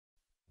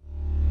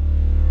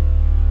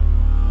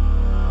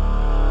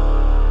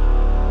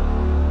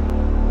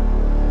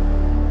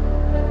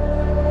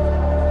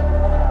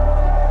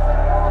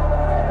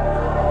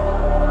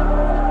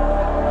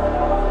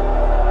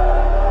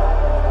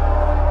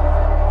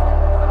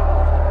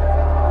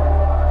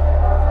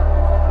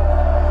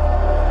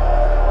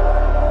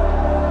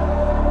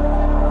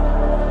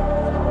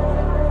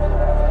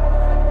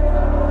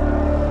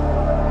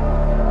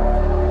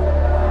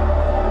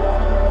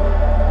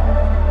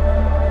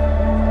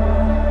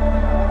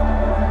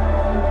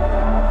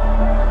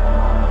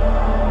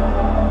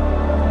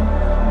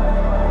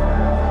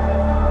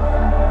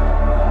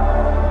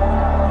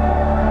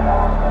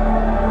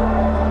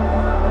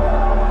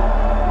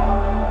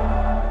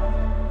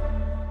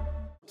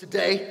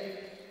Today,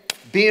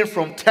 being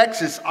from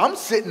Texas, I'm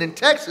sitting in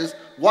Texas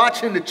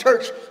watching the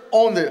church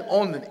on the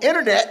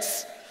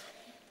internets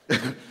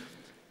and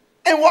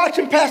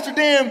watching Pastor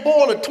Dan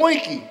boil a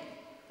Twinkie.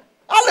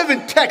 I live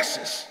in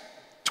Texas.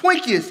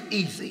 Twinkie is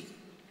easy.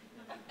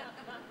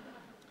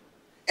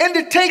 And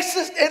the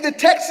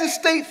Texas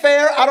State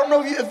Fair, I don't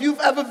know if you've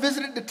ever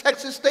visited the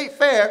Texas State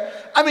Fair.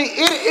 I mean,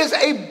 it is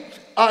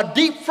a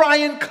deep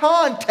frying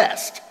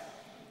contest.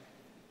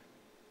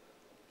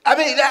 I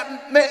mean,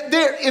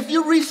 if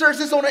you research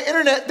this on the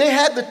internet, they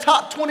had the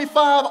top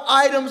 25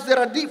 items that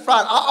are deep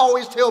fried. I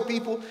always tell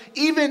people,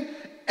 even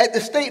at the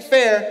state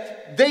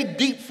fair, they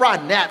deep fry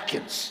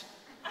napkins.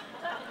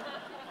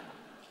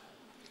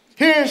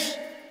 Here's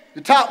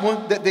the top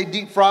one that they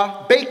deep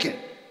fry: bacon.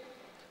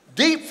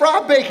 Deep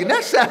fried bacon.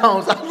 That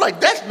sounds, I'm like,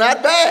 that's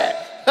not bad.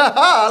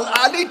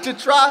 I need to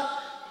try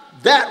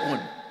that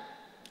one.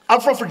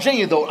 I'm from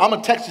Virginia, though. I'm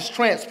a Texas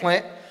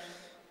transplant.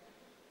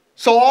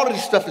 So all of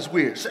this stuff is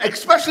weird, so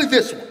especially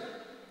this one.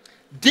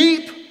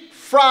 Deep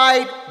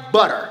fried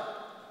butter.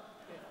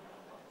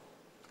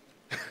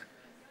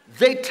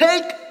 They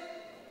take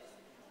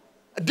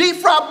deep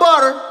fried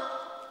butter,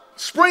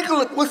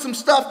 sprinkle it with some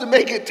stuff to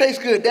make it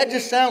taste good. That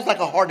just sounds like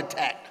a heart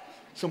attack,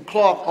 some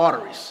clogged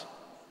arteries.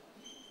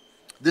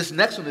 This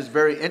next one is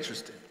very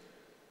interesting.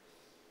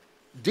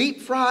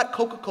 Deep fried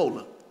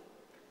Coca-Cola.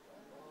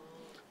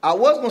 I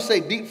was going to say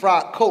deep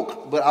fried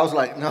Coke, but I was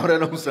like, no, that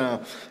don't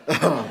sound.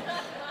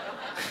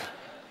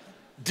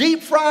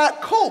 Deep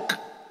fried Coke.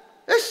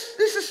 This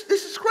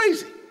is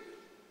crazy.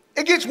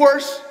 It gets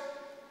worse.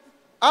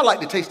 I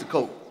like the taste of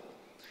Coke.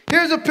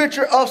 Here's a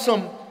picture of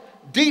some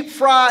deep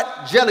fried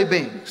jelly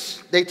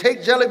beans. They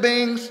take jelly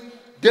beans,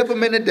 dip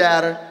them in the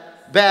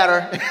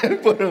batter,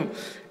 and put them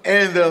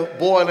in the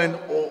boiling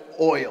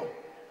oil.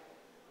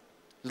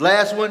 The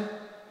last one,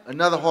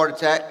 another heart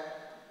attack,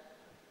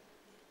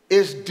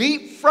 is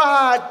deep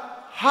fried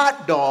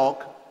hot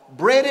dog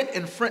breaded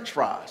in French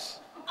fries.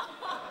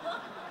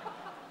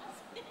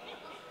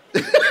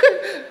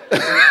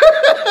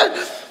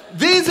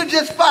 These are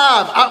just 5.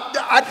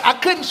 I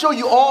couldn't show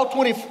you all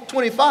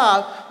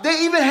 25.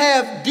 They even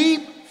have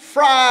deep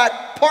fried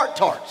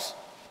Pop-Tarts.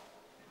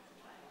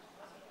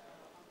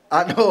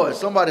 I know it.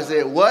 Somebody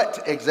said,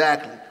 what?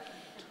 Exactly.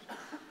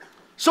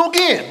 So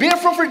again, being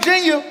from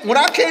Virginia, when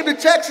I came to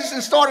Texas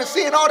and started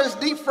seeing all this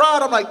deep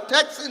fried, I'm like,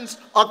 Texans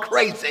are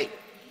crazy.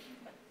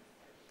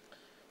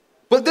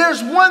 But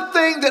there's one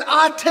thing that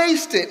I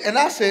tasted, and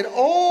I said,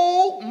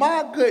 oh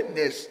my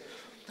goodness.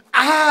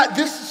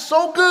 This is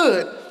so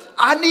good.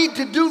 I need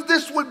to do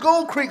this with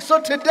Gold Creek.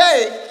 So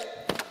today,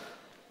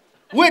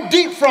 we're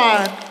deep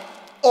frying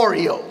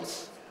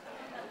Oreos.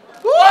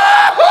 Woo!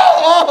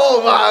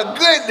 Oh my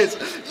goodness.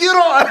 You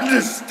don't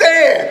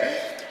understand.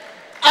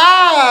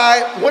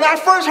 When I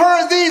first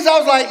heard these, I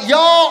was like,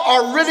 y'all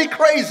are really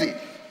crazy.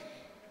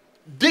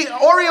 The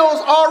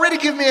Oreos already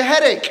give me a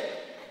headache.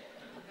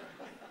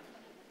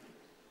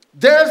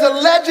 There's a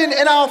legend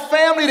in our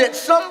family that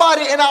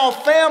somebody in our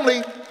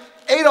family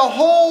ate a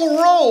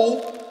whole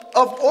roll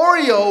of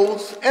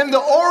Oreos, and the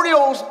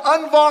Oreos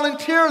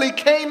involuntarily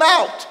came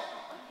out.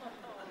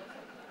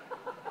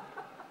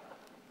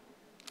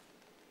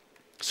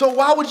 So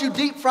why would you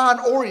deep fry an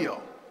Oreo?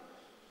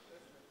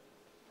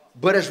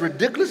 But as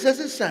ridiculous as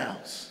it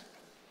sounds,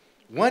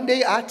 one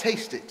day I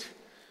tasted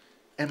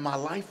and my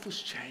life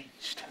was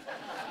changed.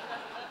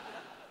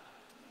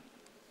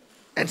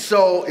 And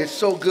so it's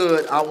so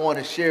good, I want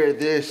to share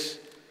this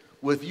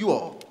with you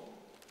all.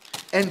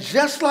 And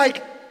just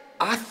like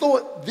I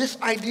thought this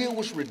idea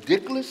was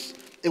ridiculous,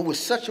 it was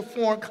such a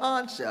foreign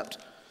concept,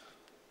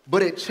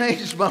 but it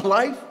changed my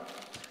life.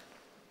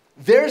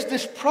 There's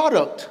this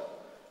product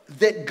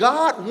that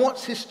God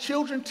wants his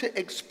children to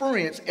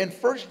experience in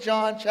 1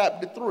 John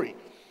chapter 3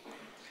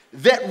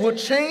 that will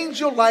change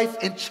your life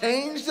and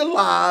change the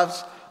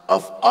lives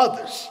of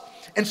others.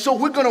 And so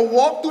we're going to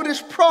walk through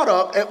this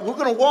product, and we're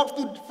going to walk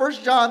through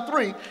 1 John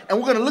 3, and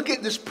we're going to look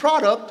at this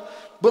product,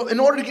 but in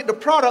order to get the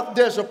product,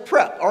 there's a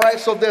prep, all right?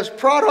 So there's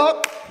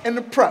product and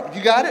the prep.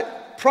 You got it?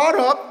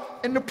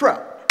 Product and the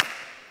prep.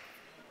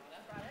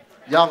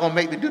 Y'all going to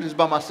make me do this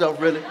by myself,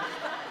 really?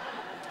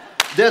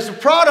 There's a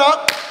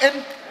product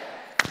and...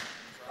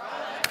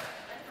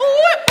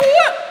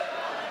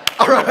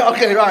 All right,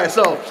 okay, all right.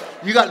 So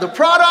you got the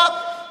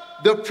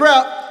product, the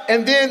prep,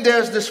 and then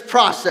there's this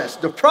process.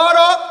 The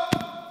product.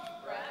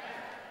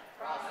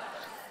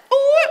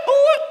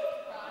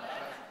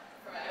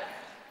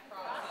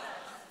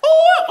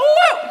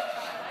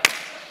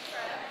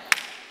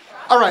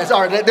 All right,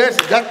 sorry. That's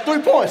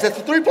 3 points. That's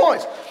the 3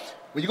 points.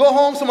 When you go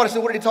home, somebody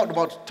said, "What did he talk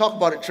about?" Talk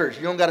about at church.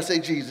 You don't got to say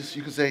Jesus.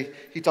 You can say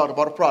he talked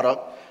about the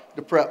product,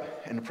 the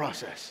prep, and the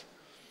process.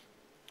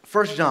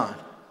 1 John.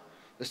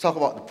 Let's talk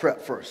about the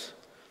prep first.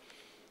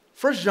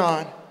 1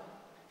 John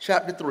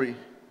chapter 3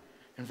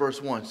 and verse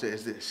 1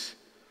 says this: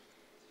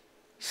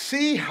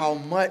 "See how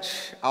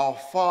much our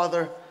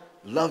Father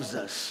loves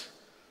us,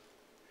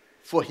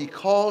 for he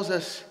calls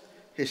us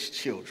his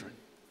children.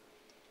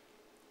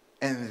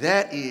 And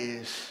that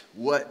is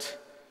what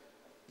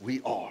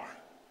we are."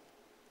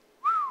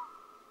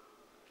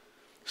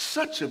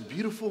 such a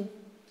beautiful,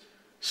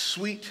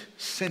 sweet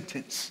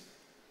sentence.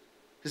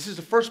 This is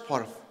the first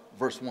part of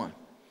verse 1.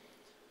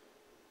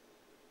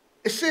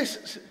 It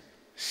says,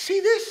 see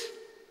this?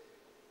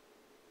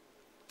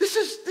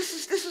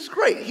 This is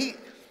great.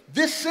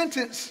 This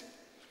sentence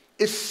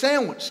is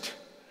sandwiched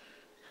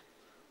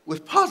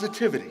with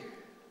positivity.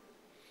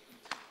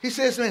 He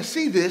says, man,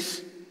 see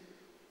this,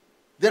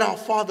 that our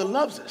Father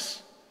loves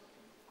us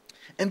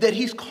and that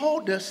he's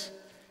called us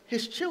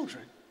his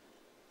children,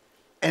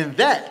 and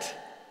that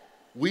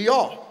we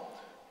are.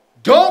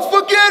 Don't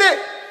forget it.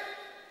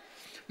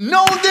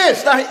 Know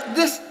this. Now,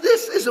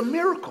 this is a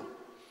miracle.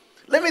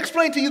 Let me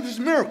explain to you this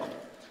miracle.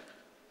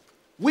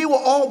 We were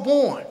all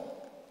born,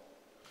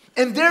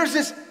 and there's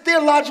this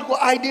theological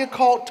idea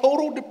called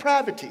total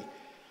depravity.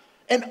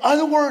 In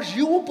other words,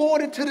 you were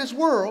born into this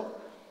world,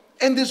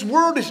 and this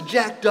world is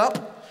jacked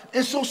up.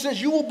 And so since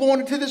you were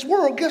born into this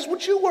world, guess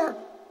what you were?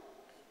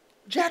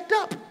 Jacked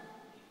up.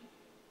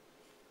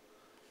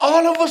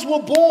 All of us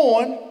were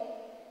born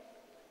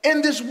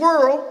in this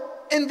world,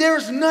 and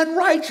there's none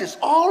righteous.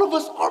 All of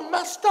us are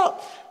messed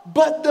up.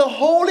 But the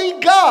holy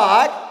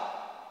God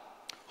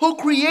who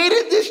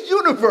created this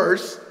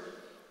universe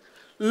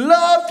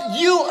loved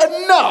you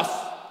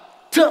enough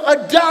to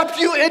adopt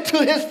you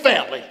into his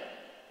family.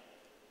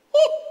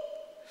 Woo.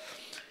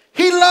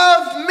 He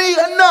loved me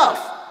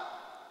enough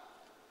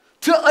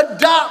to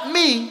adopt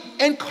me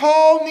and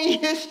call me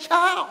his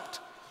child.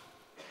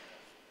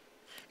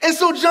 And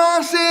so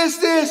John says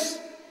this.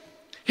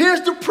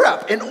 Here's the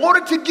prep. In order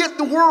to get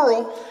the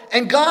world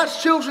and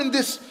God's children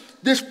this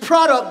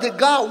product that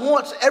God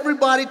wants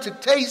everybody to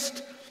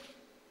taste,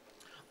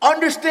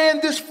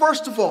 understand this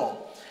first of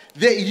all,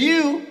 that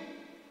you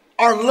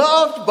are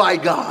loved by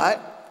God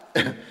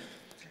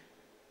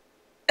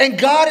and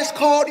God has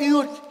called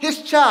you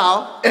his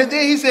child, and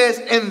then he says,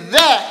 and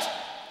that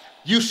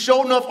you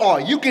sure enough are.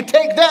 You can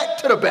take that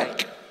to the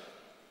bank.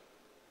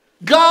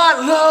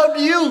 God loved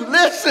you.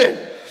 Listen,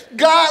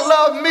 God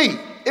loved me.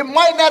 It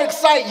might not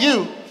excite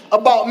you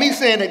about me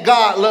saying that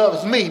God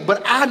loves me,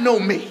 but I know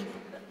me.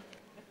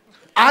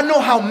 I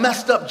know how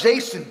messed up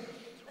Jason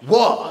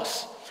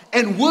was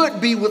and would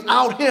be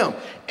without him.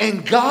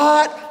 And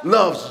God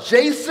loves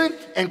Jason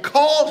and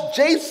calls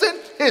Jason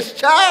his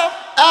child.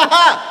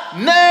 Aha!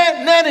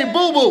 Nanny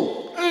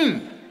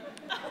boo-boo.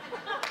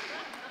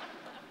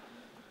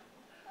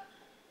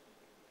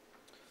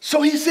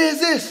 So he says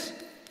this.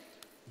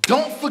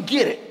 Don't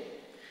forget it.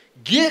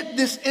 Get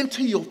this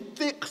into your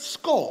thick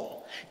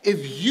skull.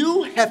 If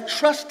you have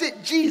trusted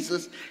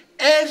Jesus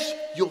as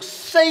your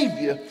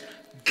Savior,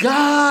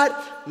 God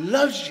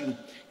loves you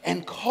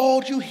and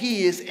called you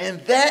his,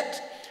 and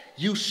that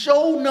you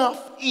sure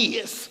enough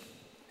is.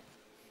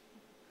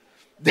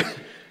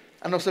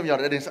 I know some of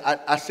y'all,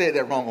 I said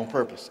that wrong on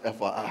purpose,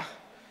 FYI.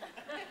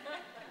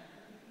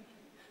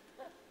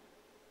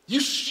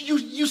 You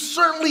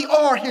certainly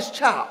are his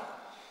child.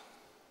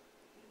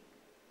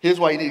 Here's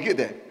why you need to get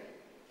that.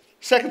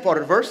 Second part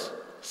of the verse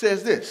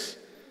says this.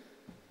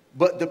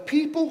 But the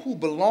people who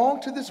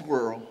belong to this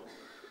world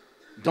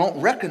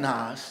don't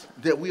recognize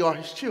that we are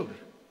his children.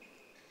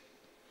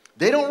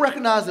 They don't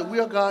recognize that we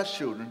are God's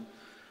children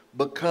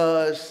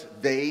because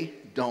they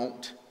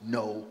don't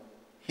know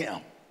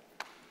him.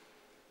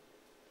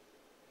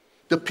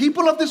 The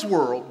people of this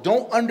world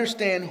don't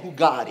understand who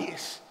God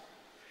is.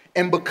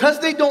 And because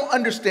they don't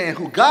understand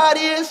who God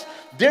is,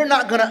 they're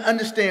not going to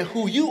understand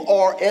who you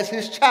are as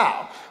his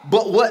child.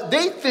 But what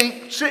they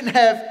think shouldn't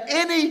have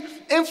any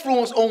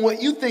influence on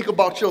what you think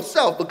about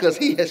yourself because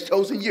he has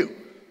chosen you.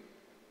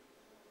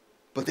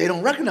 But they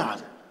don't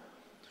recognize it.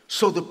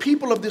 So the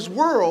people of this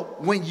world,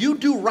 when you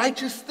do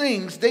righteous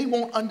things, they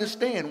won't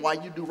understand why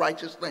you do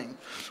righteous things.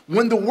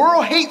 When the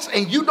world hates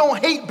and you don't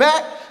hate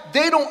back,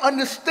 they don't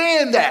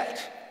understand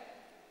that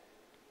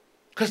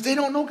because they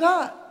don't know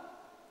God.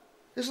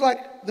 It's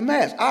like the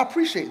mask. I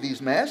appreciate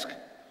these masks.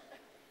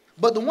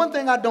 But the one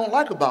thing I don't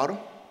like about them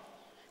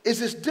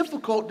is it's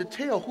difficult to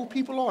tell who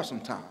people are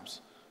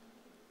sometimes.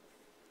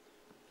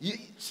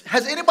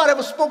 Has anybody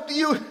ever spoke to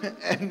you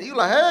and you're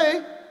like,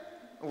 hey,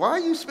 why are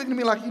you speaking to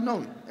me like you know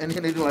me? And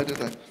then they do like this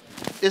thing.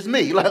 It's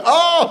me. You're like,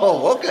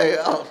 oh, okay.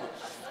 Oh.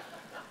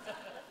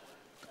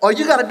 Or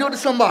you got to do it to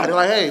somebody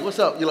like, hey, what's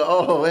up? You're like,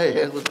 oh,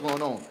 hey, what's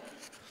going on?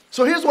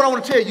 So here's what I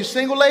want to tell you.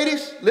 Single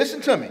ladies, listen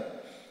to me.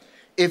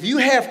 If you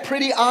have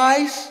pretty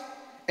eyes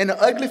and an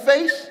ugly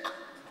face,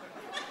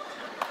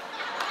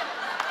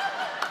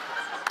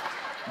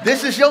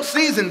 this is your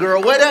season,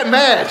 girl. Wear that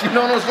mask. You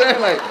know what I'm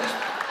saying? Like,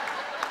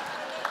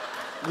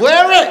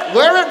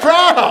 wear it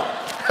proud.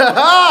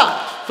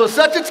 For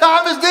such a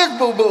time as this,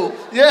 boo-boo.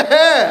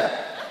 Yeah.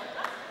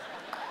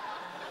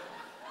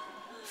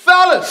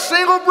 Fellas,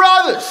 single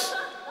brothers,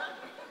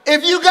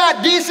 if you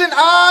got decent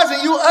eyes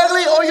and you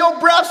ugly or your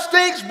breath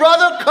stinks,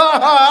 brother,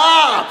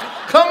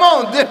 come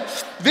on.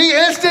 Be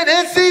instant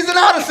in season,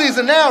 out of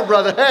season now,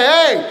 brother.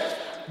 Hey.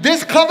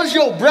 This covers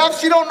your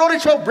breath. You don't know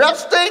that your breath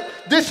stink?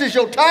 This is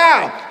your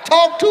time.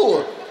 Talk to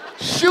her.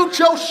 Shoot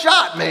your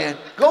shot, man.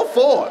 Go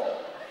for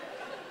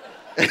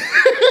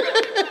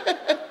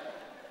it.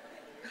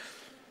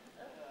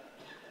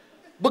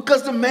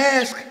 Because the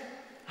mask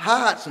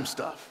hides some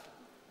stuff.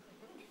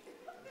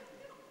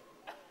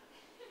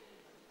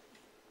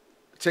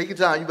 Take your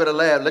time. You better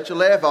laugh. Let your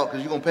laugh out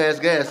because you're going to pass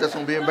gas. That's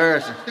going to be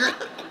embarrassing.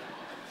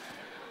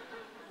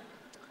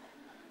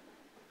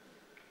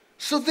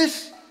 So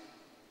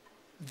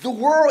the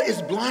world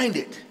is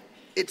blinded.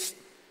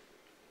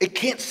 It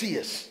can't see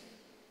us.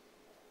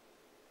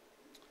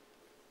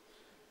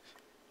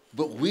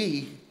 But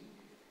we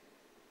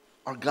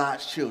are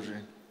God's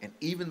children. And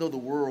even though the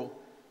world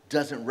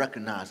doesn't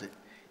recognize it,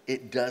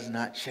 it does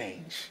not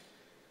change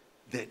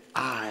that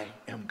I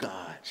am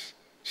God's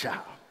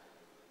child.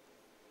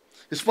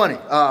 It's funny.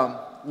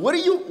 What do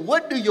you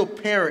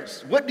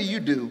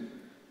do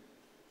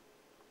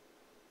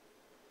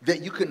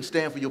that you couldn't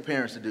stand for your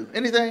parents to do?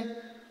 Anything?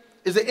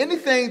 Is there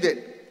anything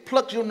that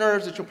plucked your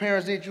nerves that your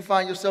parents did you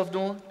find yourself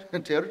doing?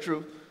 Tell the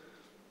truth.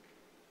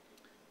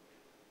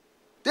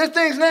 There's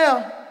things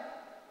now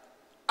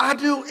I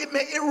do.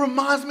 It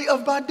reminds me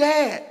of my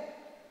dad.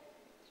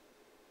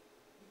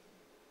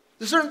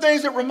 There's certain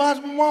things that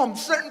reminds me of my mom.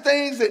 Certain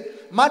things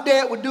that my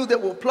dad would do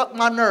that will pluck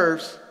my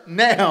nerves.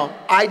 Now,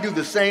 I do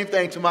the same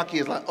thing to my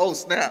kids, like, oh,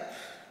 snap.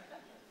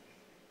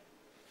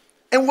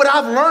 And what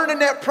I've learned in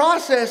that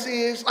process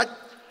is, like,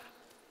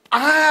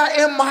 I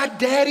am my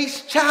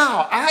daddy's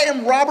child. I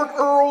am Robert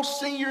Earl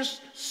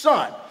Sr.'s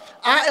son.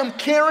 I am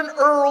Karen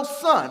Earl's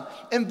son.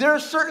 And there are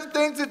certain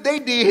things that they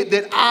did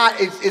that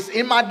it's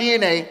in my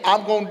DNA.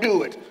 I'm going to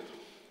do it.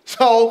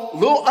 So,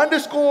 little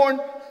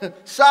underscoring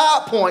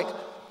side point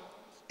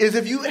is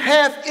if you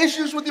have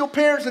issues with your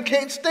parents and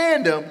can't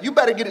stand them, you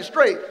better get it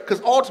straight because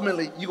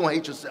ultimately you're going to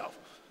hate yourself.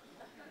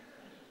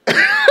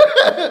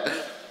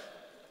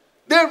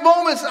 There are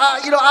moments,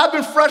 I've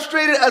been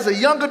frustrated as a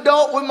young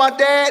adult with my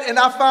dad and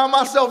I find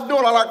myself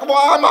doing, I'm like,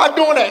 why am I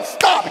doing that?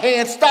 Stop,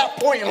 hands, stop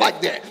pointing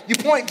like that. You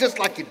point just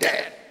like your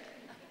dad.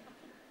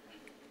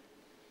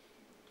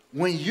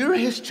 When you're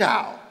his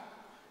child,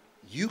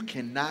 you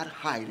cannot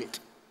hide it.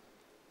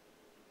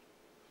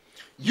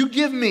 You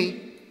give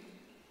me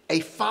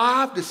a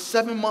 5 to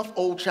 7 month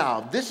old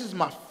child. This is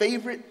my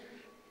favorite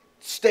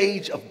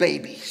stage of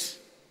babies.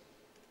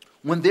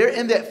 When they're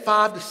in that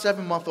 5 to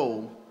 7 month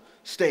old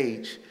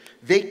stage,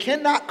 they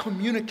cannot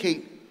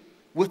communicate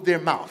with their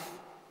mouth.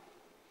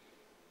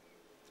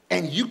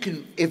 And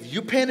if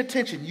you're paying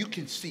attention, you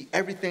can see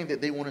everything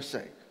that they want to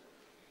say.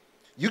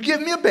 You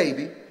give me a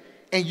baby,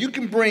 and you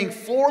can bring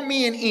 4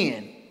 men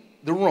in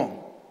the room.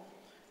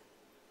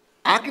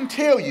 I can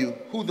tell you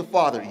who the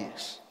father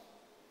is.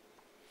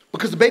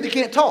 Because the baby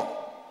can't talk.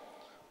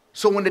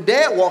 So when the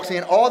dad walks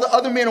in, all the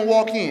other men will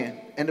walk in,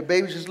 and the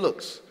baby just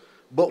looks.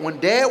 But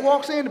when dad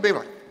walks in, the baby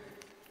like,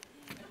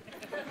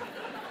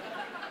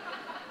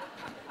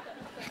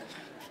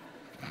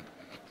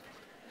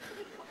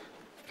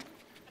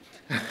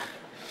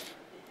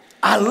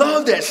 I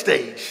love that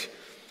stage.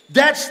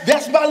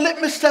 That's my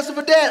litmus test of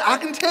a dad. I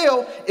can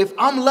tell if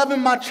I'm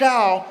loving my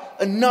child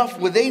enough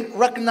where they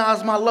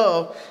recognize my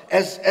love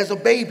as a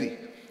baby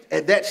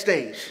at that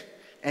stage.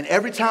 And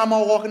every time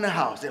I walk in the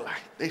house,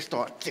 they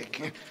start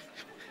ticking.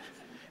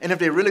 And if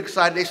they're really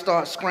excited, they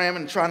start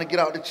scrambling and trying to get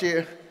out the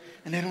chair.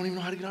 And they don't even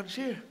know how to get out the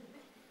chair.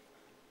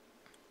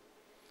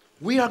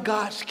 We are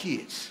God's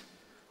kids.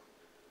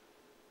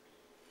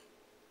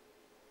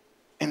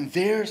 And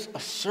there's a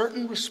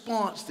certain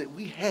response that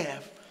we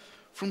have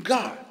from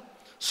God.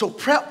 So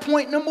prep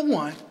point number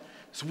 1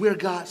 is we're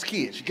God's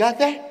kids. You got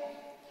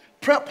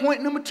that? Prep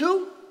point number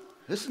 2,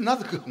 this is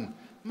another good one.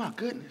 My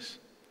goodness.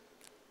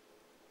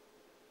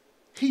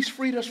 He's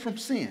freed us from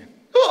sin.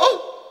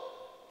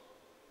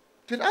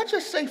 Did I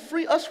just say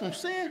free us from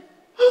sin?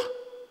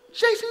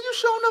 Jason, you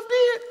sure enough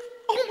did.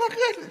 Oh my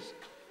goodness.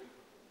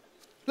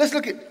 Let's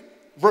look at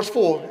verse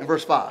 4 and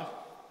verse 5.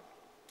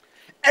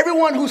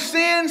 Everyone who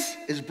sins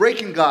is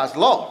breaking God's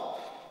law.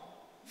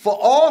 For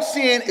all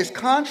sin is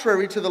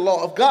contrary to the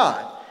law of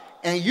God.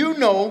 And you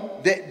know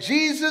that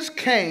Jesus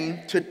came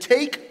to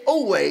take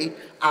away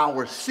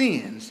our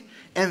sins.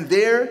 And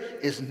there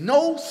is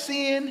no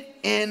sin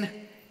in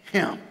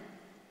him.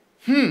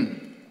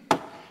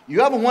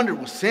 You ever wondered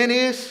what sin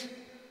is?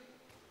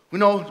 We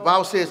know the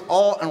Bible says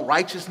all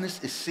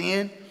unrighteousness is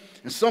sin.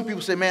 And some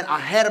people say, man, I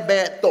had a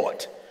bad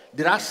thought.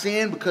 Did I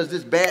sin because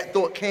this bad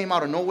thought came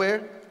out of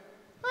nowhere?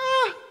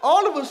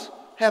 All of us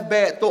have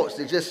bad thoughts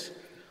that just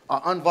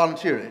are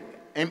involuntary.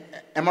 Am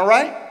I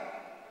right?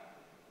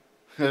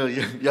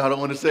 Y'all don't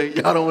want to say,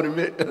 y'all don't want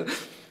to admit.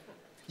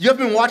 You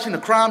ever been watching a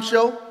crime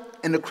show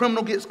and the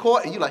criminal gets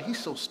caught and you're like, he's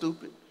so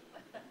stupid.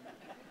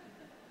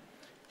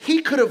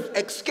 He could have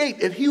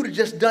escaped if he would have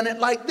just done it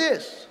like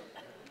this.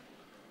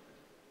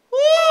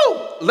 Woo!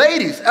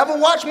 Ladies, ever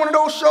watch one of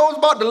those shows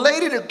about the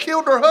lady that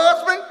killed her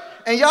husband?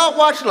 And y'all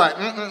watch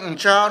like,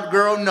 child,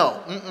 girl,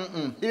 no.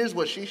 Here's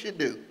what she should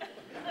do.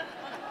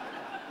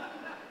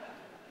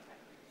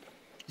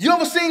 You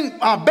ever seen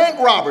bank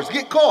robbers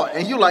get caught?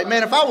 And you're like,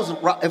 man, if I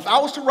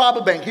was to rob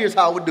a bank, here's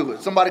how I would do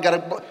it. Somebody got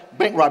a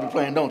bank robbery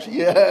plan, don't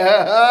you?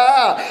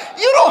 Yeah.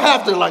 You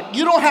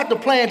don't have to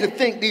plan to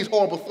think these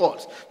horrible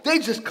thoughts. They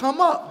just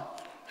come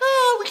up.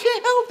 We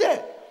can't help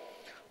that.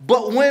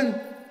 But when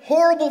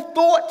horrible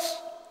thoughts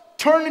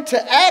turn into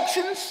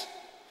actions,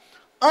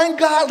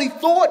 ungodly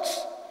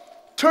thoughts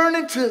turn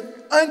into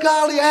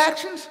ungodly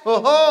actions,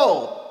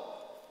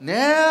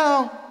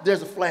 now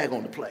there's a flag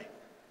on the play.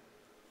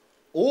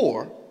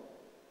 Or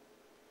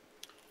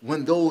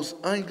when those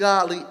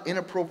ungodly,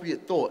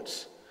 inappropriate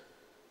thoughts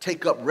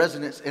take up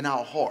residence in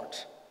our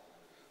heart,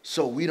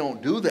 so we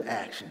don't do the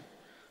action,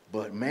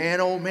 but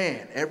man, oh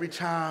man, every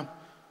time.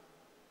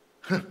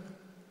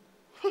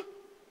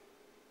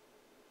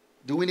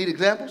 Do we need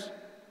examples?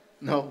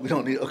 No, we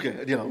don't need,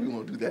 okay, we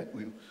won't do that.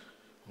 We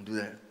won't do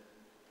that.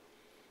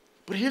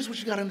 But here's what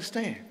you got to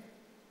understand.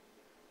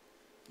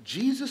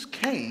 Jesus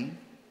came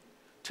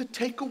to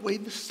take away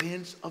the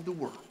sins of the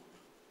world.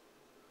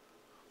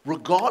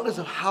 Regardless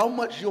of how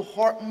much your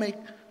heart may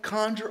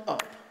conjure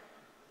up,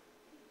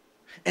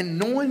 and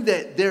knowing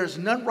that there's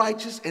none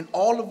righteous and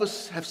all of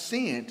us have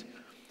sinned,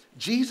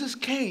 Jesus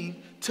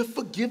came to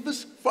forgive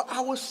us for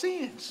our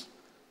sins.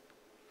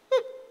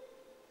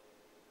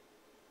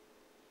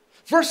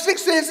 Verse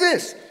 6 says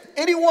this: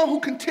 anyone who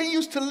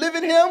continues to live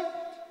in him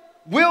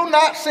will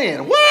not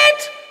sin.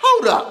 What?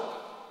 Hold up.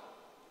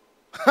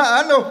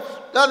 I know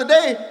the other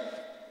day,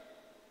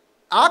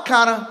 I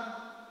kind of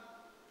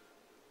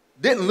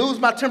didn't lose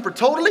my temper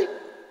totally,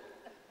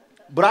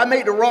 but I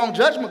made the wrong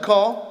judgment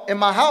call in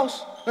my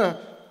house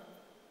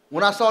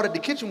when I saw that the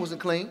kitchen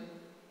wasn't clean.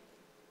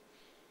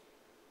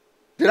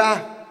 Did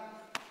I?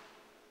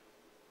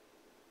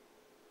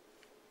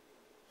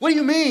 What do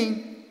you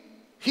mean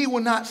he will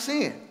not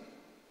sin?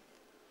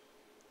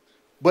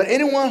 But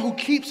anyone who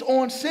keeps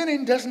on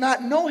sinning does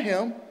not know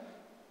him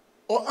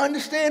or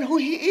understand who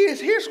he is.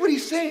 Here's what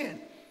he's saying.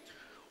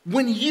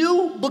 When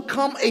you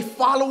become a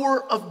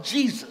follower of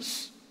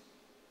Jesus,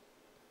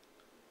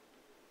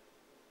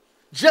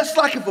 just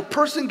like if a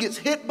person gets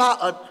hit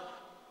by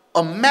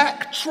a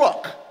Mack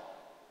truck,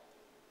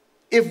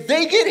 if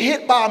they get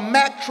hit by a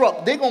Mack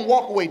truck, they're going to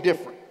walk away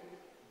different.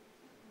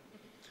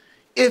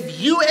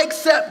 If you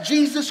accept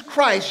Jesus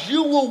Christ,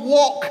 you will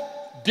walk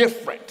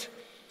different.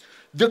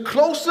 The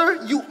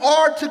closer you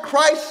are to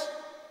Christ,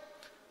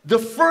 the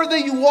further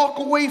you walk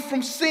away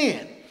from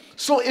sin.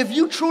 So if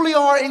you truly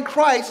are in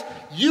Christ,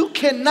 you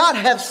cannot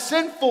have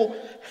sinful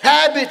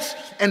habits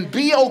and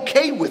be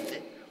okay with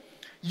it.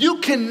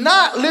 You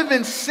cannot live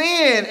in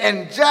sin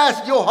and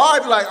just your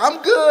heart like,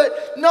 I'm good.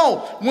 No,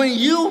 when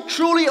you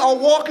truly are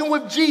walking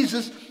with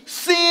Jesus,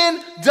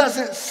 sin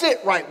doesn't sit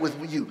right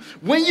with you.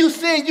 When you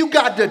sin, you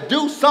got to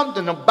do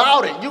something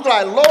about it. You're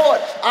like, Lord,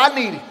 I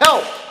need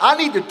help. I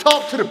need to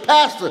talk to the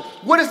pastor.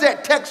 What is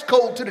that text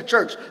code to the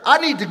church? I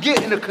need to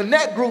get in a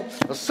connect group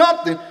or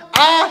something.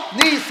 I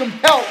need some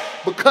help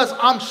because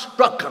I'm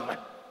struggling.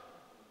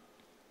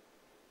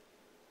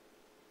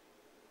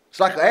 It's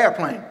like an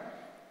airplane.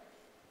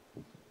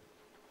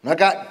 When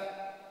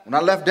I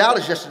left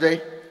Dallas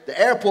yesterday, the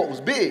airport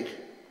was big.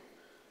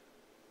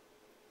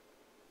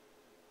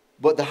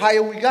 But the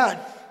higher we got,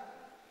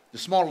 the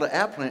smaller the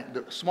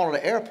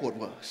airport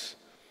was.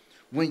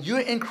 When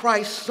you're in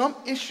Christ, some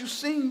issues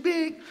seem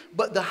big,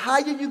 but the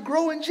higher you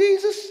grow in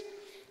Jesus,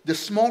 the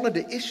smaller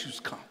the issues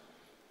come.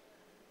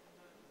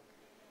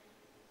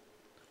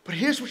 But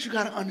here's what you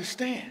got to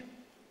understand.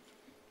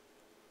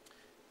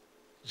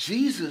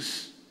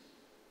 Jesus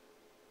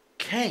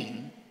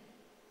came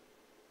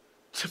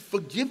to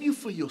forgive you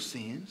for your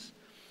sins,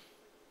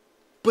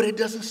 but it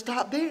doesn't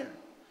stop there.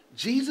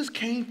 Jesus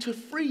came to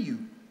free you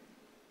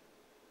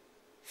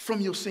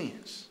from your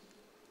sins.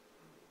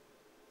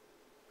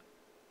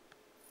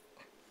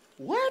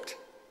 What?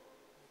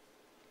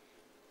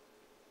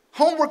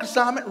 Homework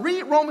assignment,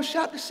 read Romans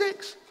chapter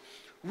 6.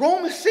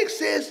 Romans 6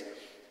 says,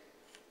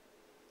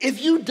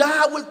 if you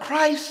died with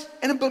Christ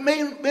and have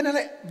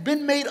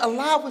been made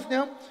alive with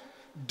him,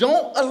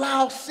 don't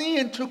allow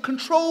sin to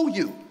control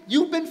you.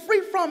 You've been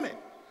free from it.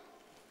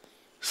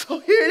 So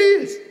here it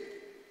is.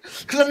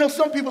 Because I know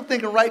some people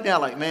thinking right now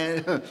like,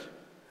 man,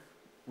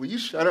 will you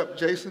shut up,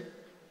 Jason?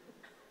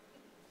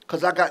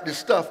 Because I got this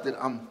stuff that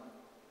I'm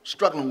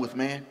struggling with,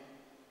 man.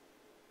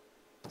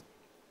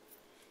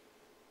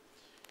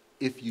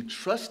 If you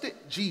trusted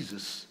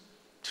Jesus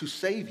to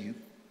save you,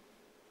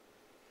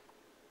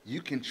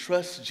 you can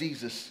trust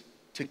Jesus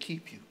to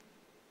keep you.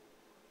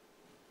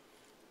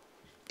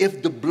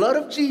 If the blood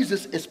of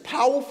Jesus is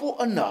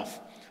powerful enough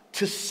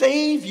to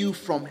save you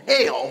from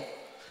hell,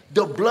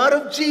 the blood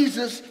of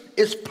Jesus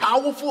is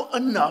powerful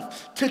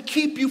enough to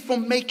keep you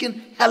from making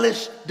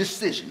hellish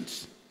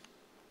decisions.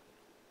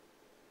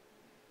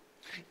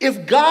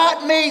 If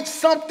God made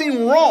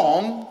something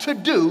wrong to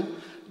do,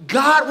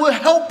 God will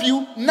help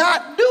you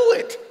not do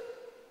it.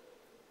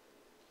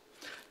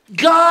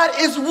 God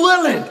is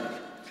willing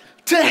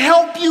to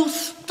help you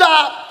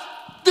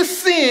stop the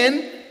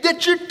sin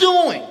that you're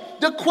doing.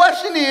 The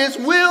question is,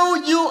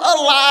 will you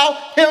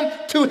allow him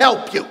to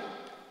help you?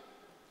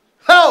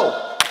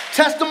 Oh,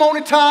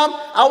 testimony time.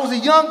 I was a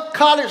young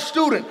college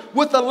student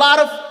with a lot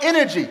of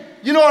energy.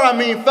 You know what I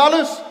mean,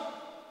 fellas?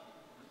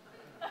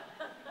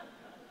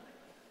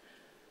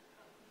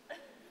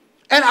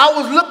 And I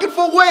was looking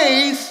for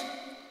ways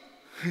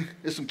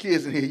There's some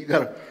kids in here. You got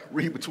to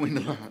read between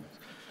the lines.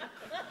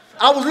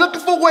 I was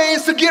looking for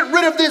ways to get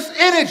rid of this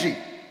energy.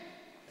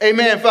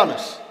 Amen,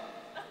 fellas.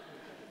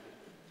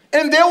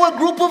 And there were a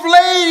group of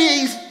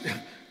ladies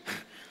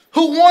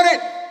who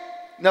wanted,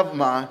 never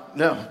mind,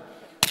 no.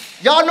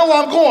 Y'all know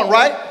where I'm going,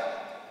 right?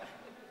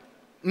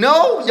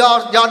 No?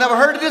 Y'all never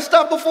heard of this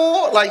stuff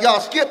before? Like y'all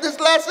skipped this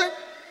lesson?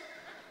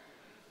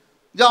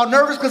 Y'all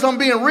nervous because I'm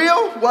being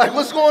real? Like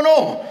what's going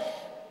on?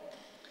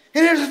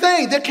 And here's the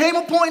thing, there came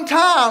a point in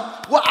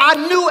time where I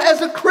knew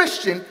as a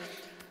Christian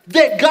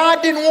that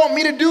God didn't want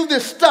me to do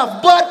this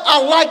stuff, but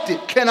I liked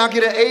it. Can I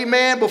get an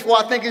amen before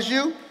I think it's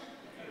you?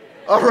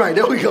 All right,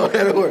 there we go,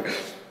 that'll work.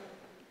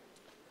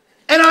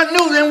 And I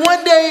knew, and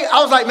one day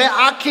I was like, man,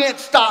 I can't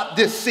stop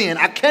this sin.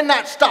 I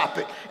cannot stop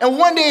it. And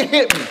one day it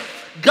hit me.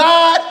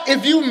 God,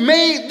 if you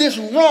made this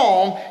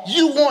wrong,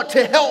 you want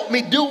to help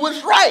me do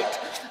what's right.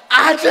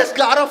 I just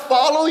gotta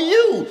follow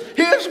you.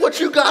 Here's what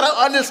you gotta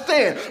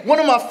understand. One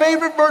of my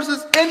favorite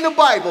verses in the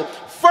Bible,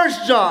 1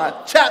 John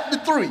chapter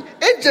 3.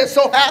 It just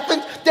so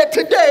happens that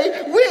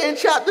today we're in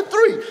chapter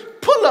 3.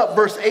 Pull up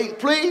verse 8,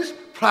 please.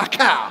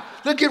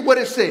 Look at what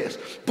it says.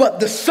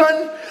 But the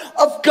Son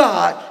of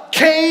God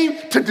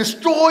came to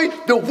destroy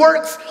the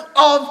works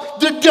of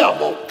the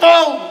devil.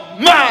 Oh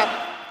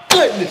my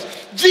goodness.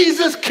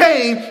 Jesus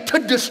came to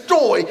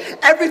destroy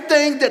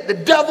everything that the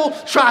devil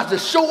tries to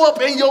show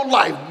up in your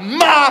life.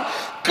 My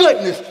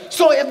goodness.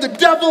 So if the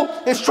devil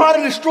is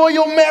trying to destroy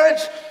your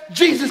marriage,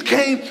 Jesus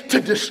came to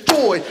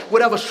destroy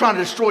whatever's trying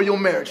to destroy your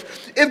marriage.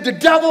 If the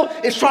devil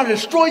is trying to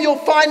destroy your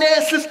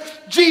finances,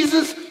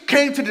 Jesus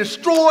came to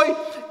destroy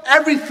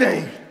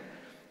everything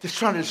that's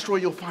trying to destroy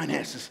your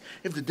finances.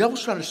 If the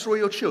devil's trying to destroy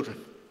your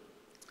children,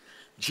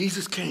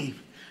 Jesus came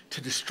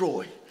to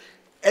destroy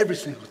every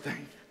single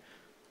thing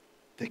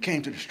that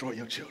came to destroy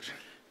your children.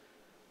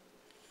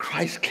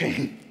 Christ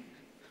came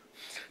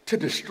to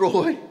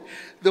destroy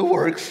the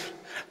works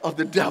of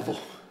the devil.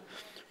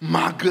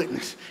 My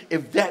goodness,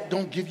 if that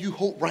don't give you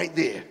hope right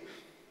there.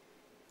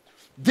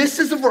 This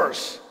is a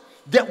verse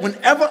that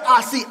whenever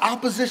I see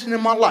opposition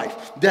in my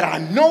life that I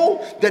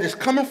know that is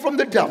coming from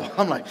the devil,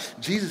 I'm like,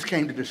 Jesus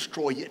came to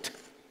destroy it.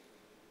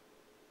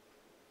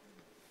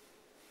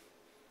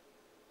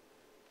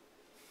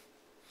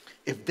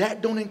 If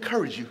that don't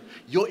encourage you,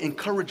 your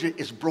encourager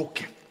is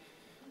broken.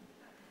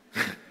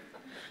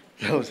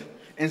 That was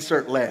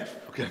insert laugh,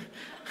 okay?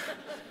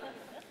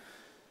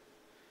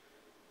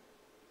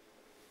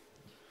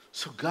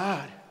 So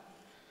God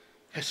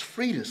has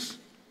freed us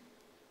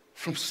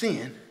from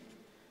sin,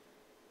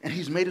 and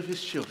he's made of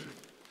his children.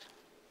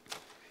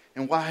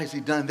 And why has he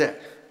done that?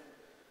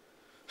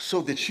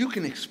 So that you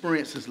can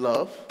experience his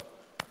love.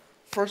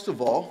 First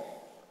of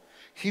all,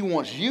 he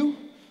wants you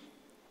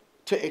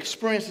to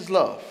experience his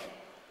love.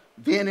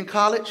 Being in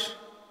college,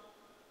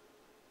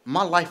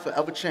 my life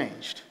forever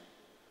changed.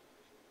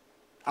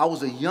 I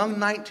was a young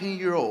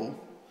 19-year-old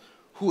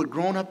who had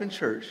grown up in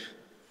church.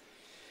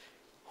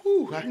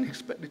 I didn't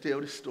expect to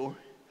tell this story.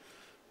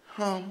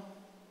 That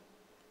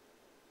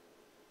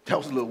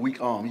was a little weak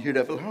You hear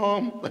that?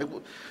 Like,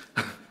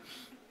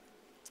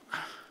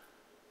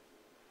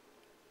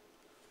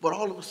 but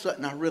all of a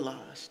sudden I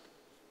realized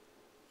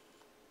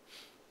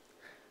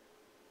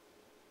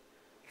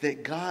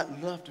that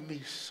God loved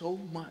me so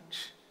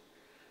much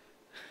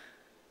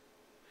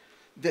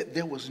that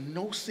there was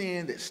no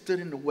sin that stood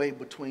in the way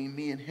between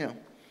me and him.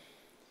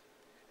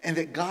 And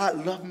that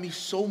God loved me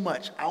so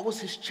much, I was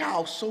his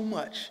child so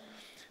much,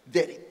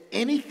 that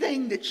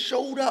anything that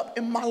showed up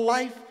in my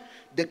life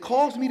that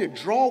caused me to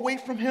draw away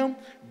from him,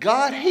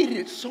 God hated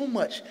it so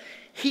much,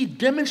 he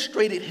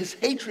demonstrated his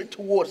hatred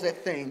towards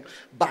that thing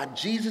by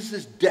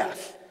Jesus'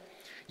 death.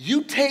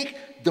 You take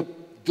the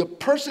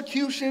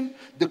persecution,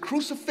 the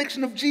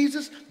crucifixion of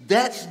Jesus,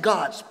 that's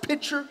God's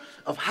picture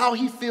of how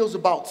he feels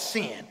about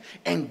sin.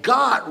 And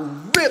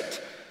God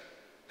ripped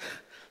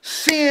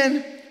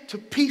sin to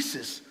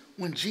pieces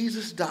when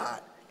Jesus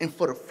died. And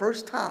for the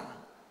first time,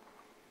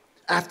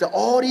 after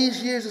all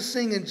these years of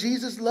singing,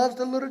 Jesus loves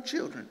the little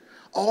children,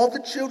 all the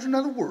children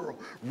of the world,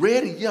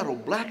 red and yellow,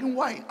 black and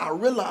white, I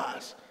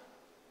realized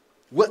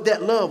what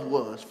that love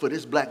was for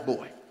this black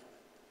boy.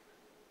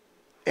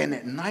 And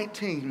at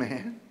 19,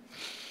 man,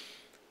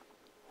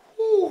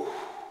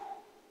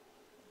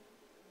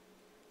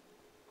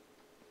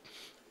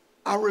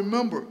 I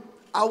remember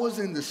I was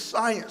in the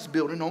science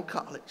building on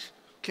college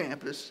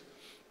campus,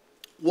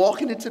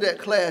 walking into that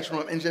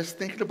classroom and just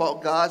thinking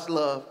about God's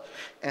love.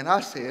 And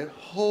I said,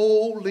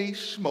 holy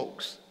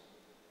smokes.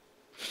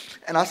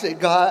 And I said,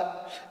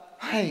 God,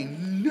 I ain't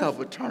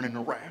never turning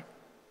around.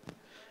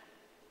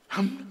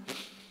 I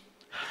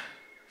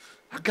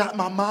got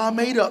my mind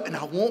made up and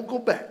I won't go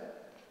back.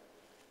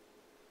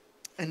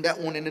 And that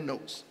one in the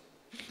notes.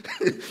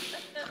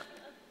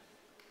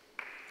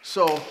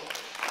 So,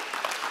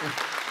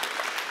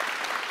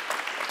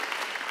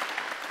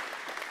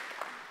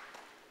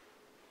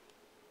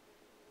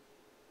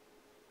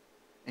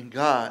 and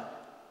God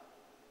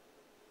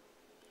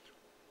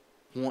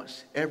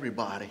wants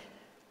everybody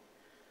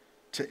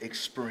to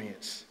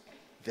experience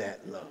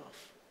that love.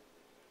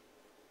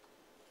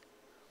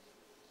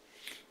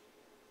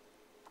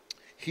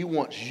 He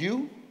wants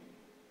you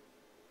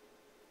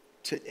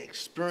to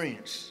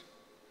experience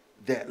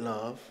that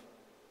love,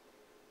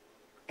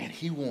 and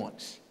he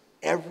wants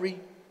every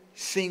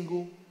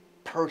single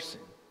person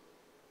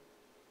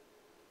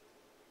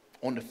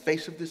on the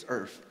face of this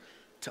earth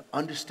to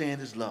understand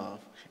his love,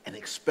 and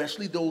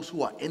especially those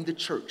who are in the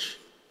church.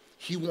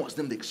 He wants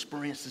them to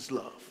experience his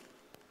love.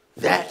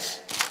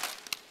 That's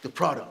the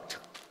product.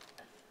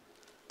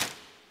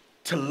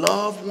 To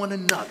love one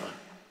another.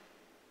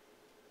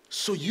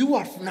 So you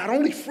are not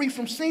only free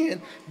from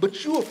sin,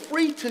 but you are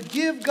free to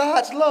give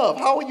God's love.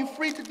 How are you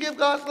free to give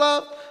God's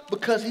love?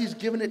 Because he's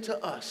given it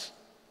to us.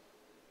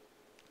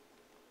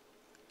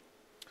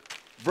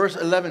 Verse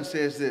 11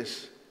 says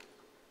this,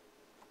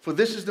 for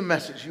this is the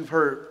message you've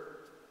heard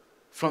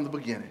from the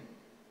beginning.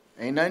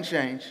 Ain't nothing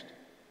changed.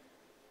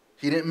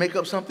 He didn't make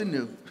up something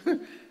new.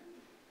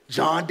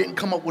 John didn't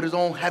come up with his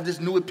own, have this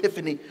new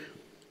epiphany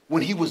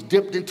when he was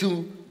dipped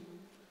into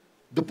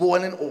the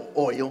boiling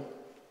oil,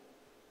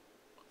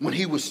 when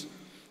he was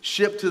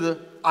shipped to the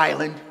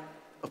island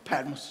of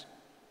Patmos.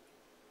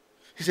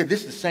 He said,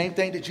 this is the same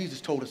thing that Jesus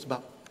told us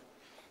about.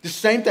 The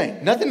same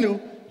thing, nothing new.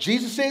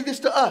 Jesus said this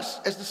to us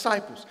as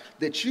disciples,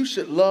 that you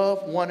should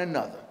love one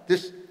another.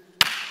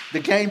 The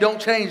game don't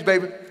change,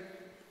 baby.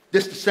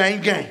 This the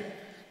same game.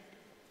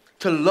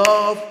 To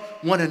love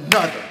one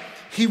another.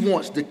 He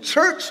wants the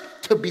church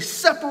to be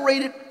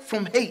separated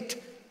from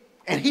hate.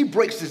 And he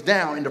breaks this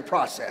down in the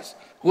process.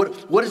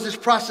 What does this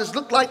process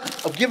look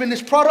like of giving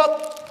this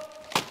product?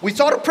 We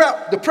saw the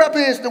prep. The prep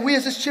is that we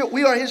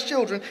are his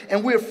children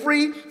and we're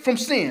free from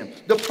sin.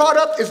 The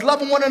product is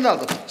loving one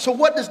another. So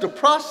what does the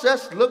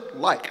process look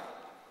like?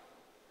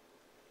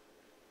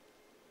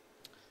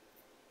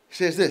 He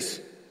says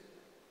this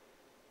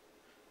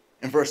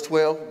in verse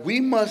 12, we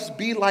must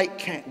be like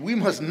Cain. We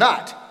must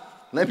not.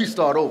 Let me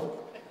start over.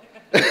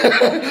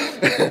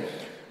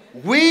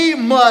 We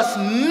must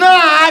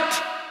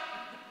not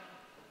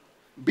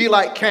be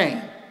like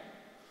Cain,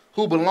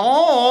 who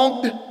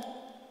belonged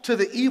to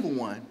the evil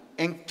one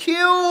and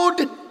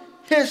killed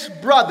his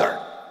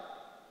brother.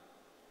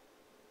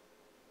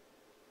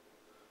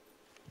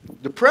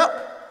 The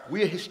prep,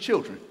 we are his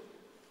children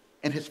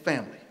and his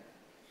family.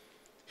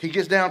 He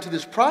gets down to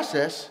this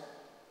process.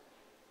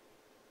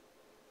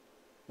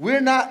 We're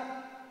not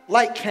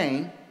like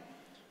Cain,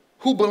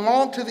 who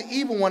belonged to the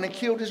evil one and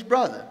killed his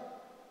brother.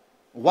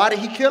 Why did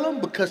he kill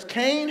him? Because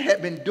Cain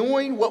had been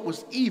doing what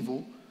was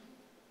evil,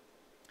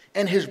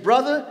 and his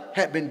brother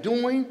had been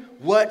doing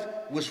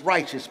what was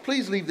righteous.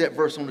 Please leave that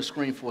verse on the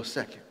screen for a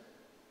second.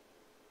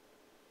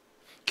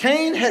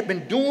 Cain had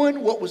been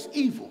doing what was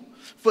evil.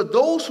 For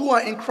those who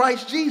are in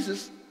Christ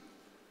Jesus,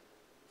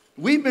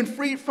 we've been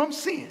freed from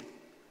sin.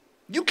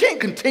 You can't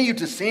continue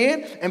to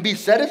sin and be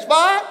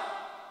satisfied.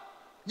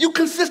 You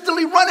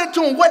consistently run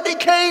into him. What did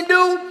Cain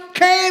do?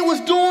 Cain was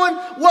doing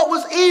what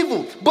was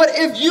evil. But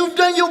if you've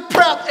done your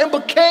prep and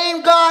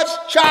became God's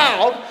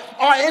child,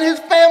 or in his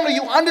family,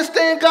 you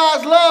understand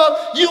God's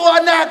love, you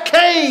are not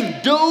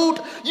Cain, dude.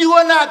 You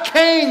are not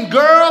Cain,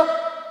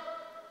 girl.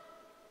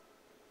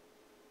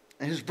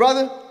 And his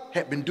brother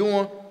had been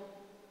doing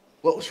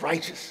what was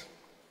righteous.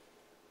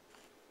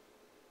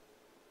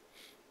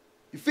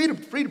 You're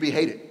free to be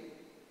hated.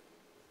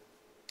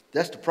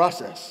 That's the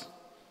process.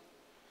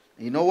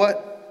 And you know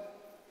what?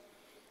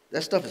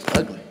 That stuff is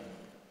ugly.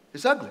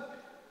 It's ugly.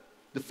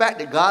 The fact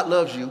that God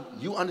loves you,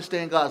 you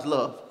understand God's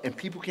love, and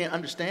people can't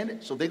understand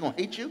it, so they're going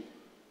to hate you.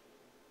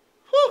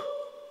 Whew,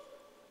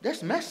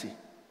 that's messy,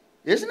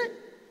 isn't it?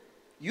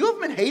 You have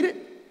been hated.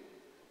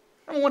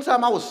 I remember one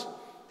time I was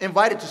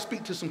invited to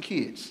speak to some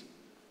kids,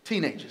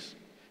 teenagers.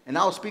 And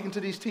I was speaking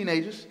to these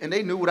teenagers, and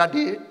they knew what I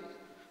did.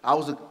 I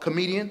was a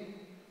comedian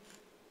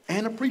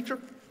and a preacher.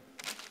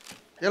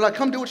 They're like,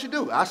 come do what you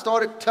do. I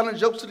started telling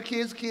jokes to the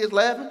kids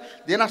laughing.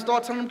 Then I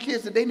started telling them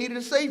kids that they needed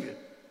a savior.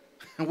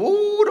 And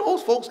whoa,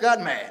 those folks got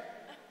mad.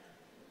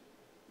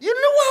 You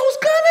knew I was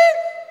coming?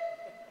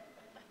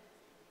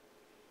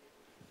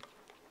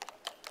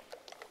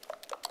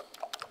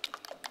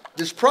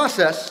 This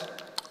process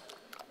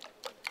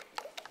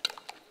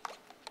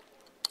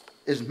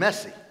is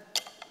messy.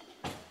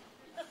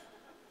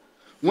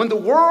 When the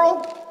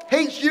world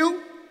hates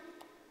you,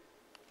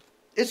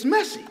 it's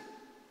messy.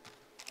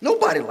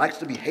 Nobody likes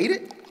to be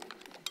hated.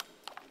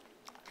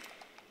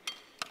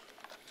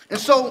 And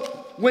so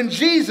when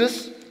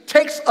Jesus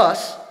takes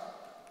us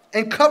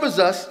and covers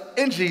us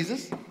in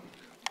Jesus,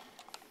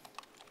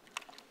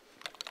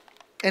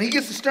 and he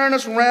gets to stirring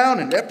us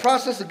around, and that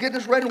process of getting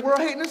us ready, the world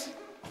hating us,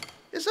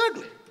 it's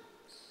ugly.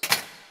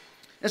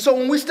 And so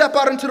when we step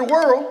out into the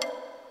world,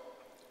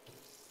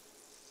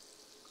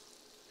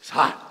 it's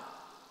hot.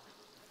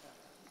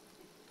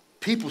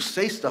 People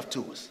say stuff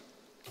to us.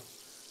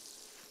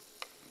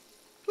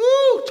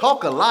 Ooh,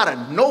 talk a lot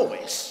of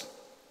noise.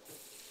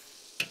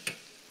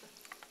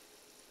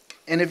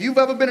 And if you've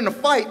ever been in a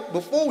fight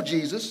before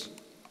Jesus,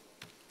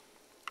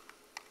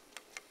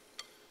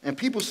 and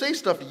people say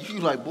stuff to you,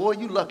 you're like, boy,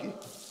 you lucky.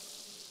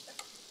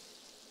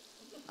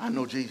 I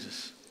know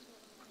Jesus.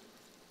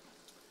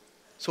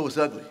 So it's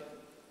ugly.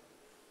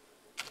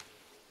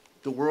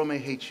 the world may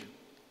hate you.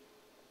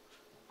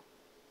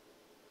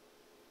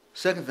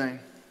 Second thing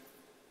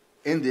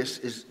in this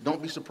is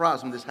don't be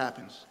surprised when this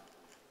happens.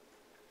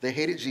 They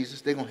hated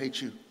Jesus, they're going to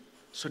hate you.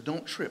 So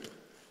don't trip.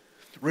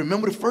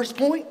 Remember the first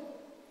point?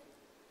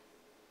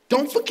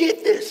 Don't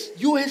forget this.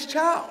 You are his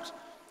child.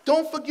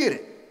 Don't forget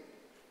it.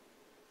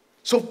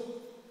 So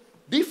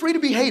be free to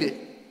be hated,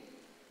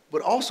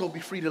 but also be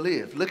free to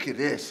live. Look at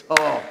this.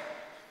 Oh.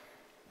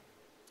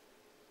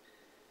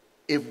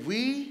 If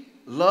we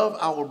love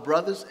our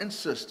brothers and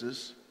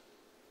sisters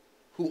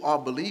who are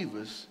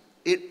believers,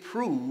 it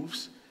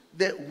proves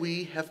that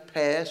we have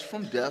passed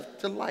from death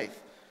to life.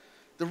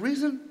 The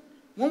reason,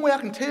 one way I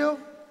can tell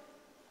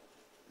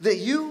that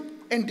you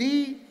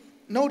indeed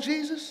know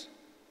Jesus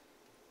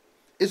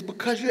is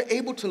because you're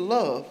able to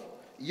love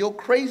your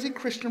crazy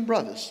Christian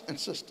brothers and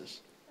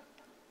sisters.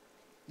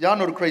 Y'all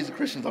know the crazy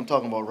Christians I'm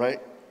talking about, right?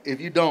 If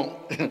you don't,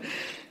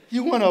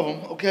 you one of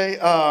them, okay?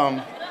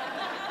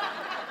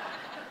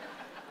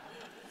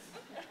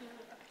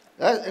 And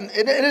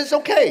it's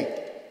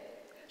okay.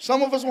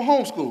 Some of us were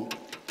homeschooled.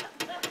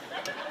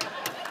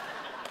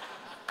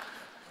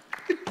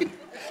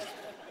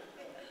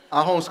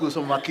 I homeschool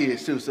some of my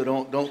kids too, so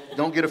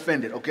don't get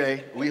offended,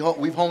 okay? We've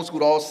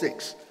homeschooled all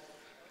 6.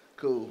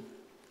 Cool.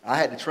 I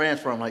had to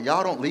transfer. I'm like,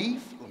 y'all don't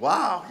leave?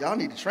 Wow, y'all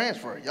need to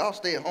transfer. Y'all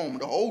stay at home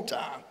the whole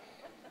time.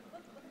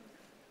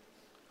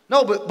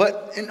 No,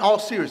 but in all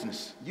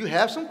seriousness, you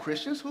have some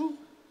Christians who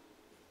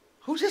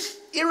just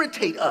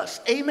irritate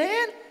us.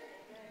 Amen?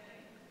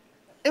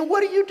 And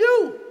what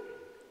do?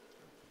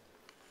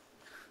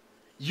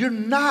 You're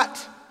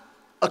not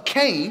a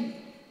Cain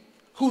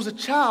who's a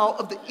child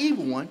of the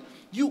evil one.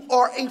 You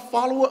are a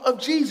follower of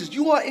Jesus.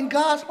 You are in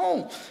God's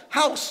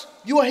house.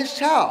 You are his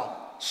child.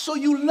 So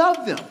you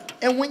love them.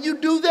 And when you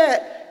do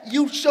that,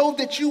 you show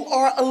that you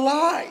are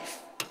alive.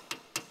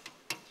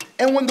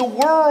 And when the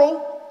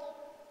world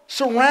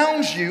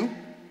surrounds you,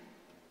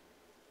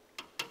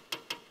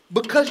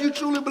 because you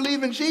truly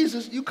believe in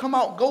Jesus, you come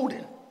out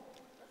golden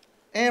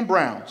and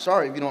brown.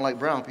 Sorry if you don't like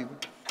brown people.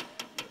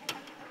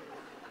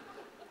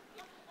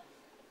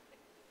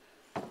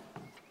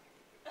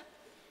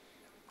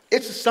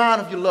 It's a sign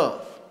of your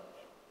love.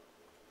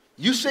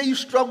 You say you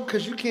struggle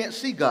because you can't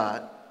see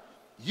God.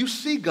 You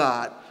see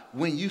God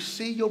when you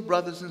see your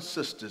brothers and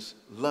sisters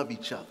love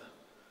each other.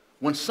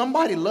 When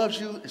somebody loves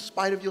you in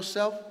spite of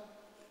yourself,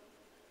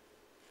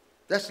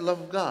 that's the love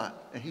of God.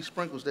 And he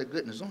sprinkles that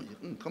goodness on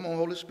you. Come on,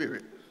 Holy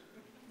Spirit.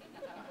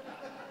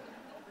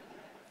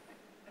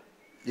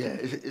 Yeah,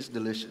 it's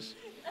delicious.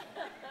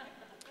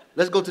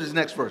 Let's go to this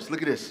next verse.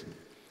 Look at this.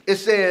 It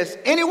says,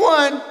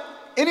 anyone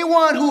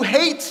who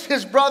hates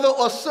his brother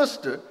or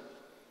sister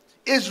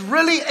is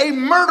really a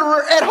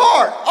murderer at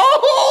heart.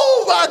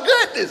 Oh, my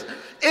goodness.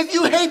 If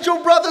you hate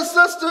your brother or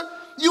sister,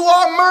 you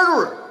are a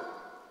murderer.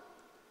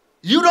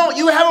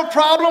 You have a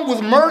problem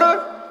with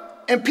murder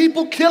and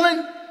people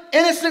killing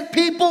innocent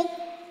people?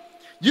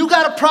 You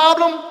got a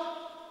problem?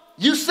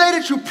 You say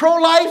that you're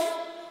pro-life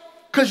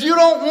because you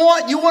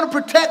want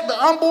to protect the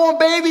unborn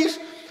babies,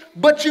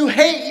 but you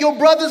hate your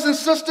brothers and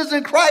sisters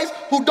in Christ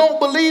who don't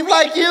believe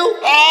like you?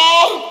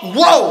 Oh,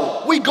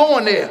 whoa, we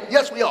going there.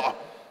 Yes, we are.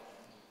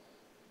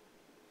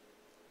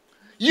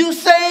 You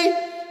say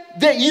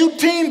that you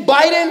team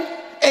Biden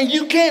and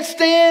you can't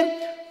stand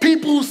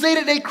people who say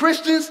that they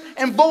Christians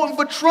and voting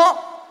for Trump?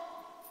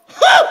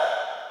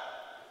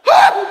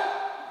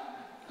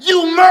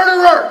 You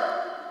murderer.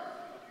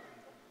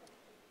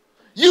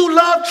 You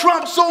love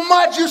Trump so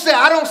much, you say,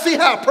 I don't see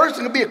how a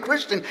person can be a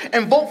Christian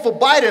and vote for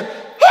Biden.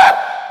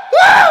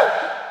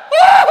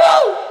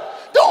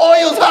 The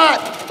oil's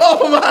hot.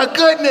 Oh my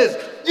goodness.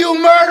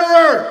 You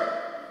murderer.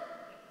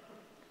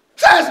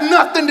 This has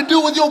nothing to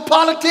do with your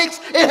politics.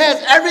 It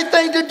has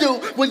everything to do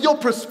with your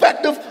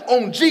perspective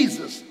on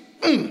Jesus.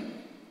 You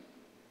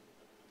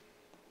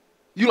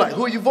like,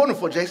 who are you voting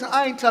for, Jason?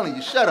 I ain't telling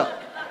you. Shut up.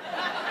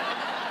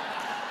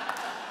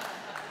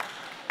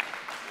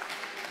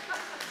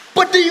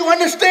 But do you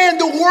understand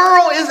the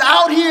world is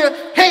out here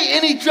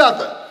hating each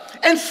other?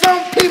 And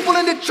some people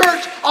in the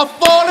church are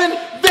falling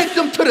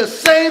victim to the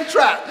same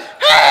trap.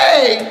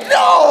 Hey,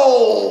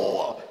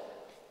 no!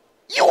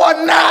 You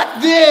are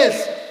not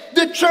this.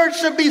 The church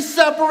should be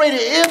separated.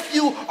 If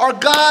you are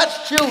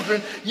God's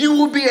children, you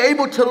will be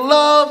able to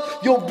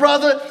love your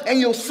brother and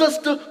your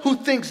sister who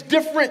thinks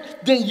different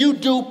than you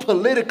do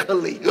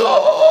politically.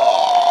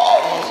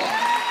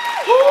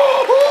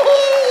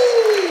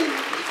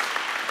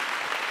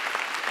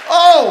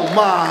 Oh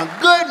my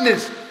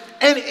goodness.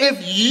 And if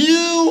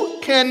you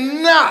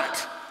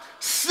cannot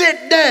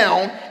sit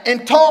down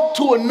and talk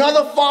to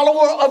another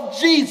follower of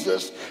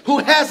Jesus who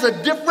has a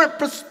different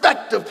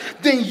perspective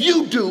than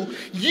you do,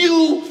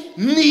 you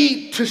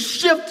need to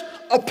shift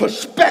a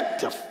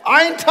perspective.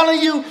 I ain't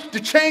telling you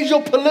to change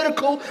your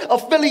political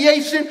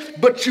affiliation,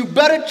 but you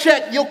better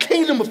check your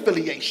kingdom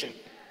affiliation.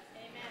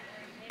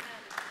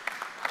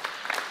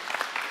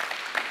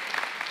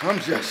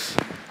 Amen.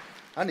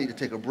 I need to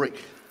take a break.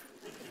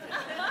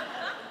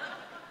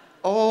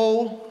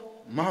 Oh,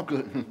 my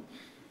goodness.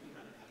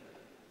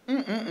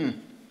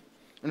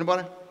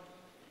 Anybody?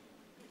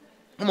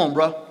 Come on,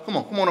 bro. Come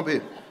on up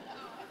here.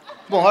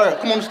 Come on, hurry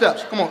up. Come on the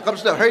steps. Come on, couple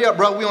steps. Hurry up,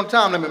 bro. We on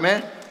time limit,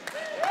 man.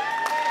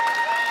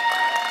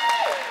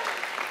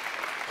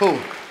 Cool.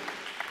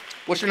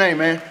 What's your name,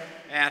 man?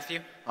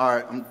 Matthew. All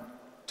right,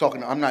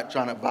 I'm not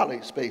trying to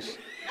violate space.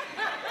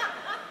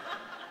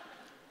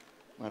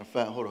 Matter of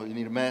fact, hold on, you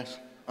need a mask?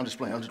 I'm just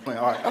playing.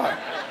 All right.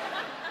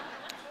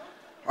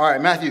 All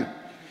right, Matthew,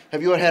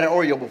 have you ever had an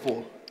Oreo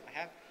before? I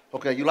have.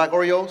 Okay, you like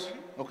Oreos?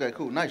 Okay,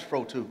 cool. Nice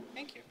fro, too.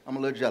 Thank you. I'm a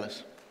little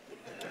jealous.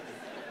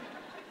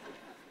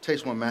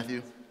 Taste one,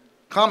 Matthew.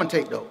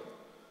 Commentate, though.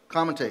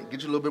 Commentate.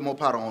 Get you a little bit more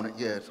powder on it.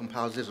 Yeah, some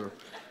powder zizzler.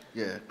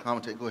 Yeah,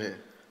 commentate. Go ahead.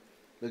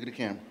 Look at the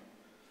camera.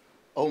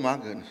 Oh, my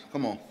goodness.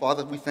 Come on.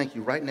 Father, we thank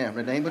you right now in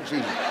the name of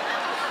Jesus.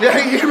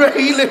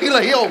 Yeah,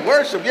 he'll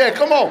worship. Yeah,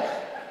 come on.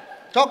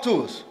 Talk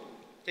to us.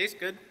 Tastes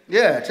good.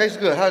 Yeah, it tastes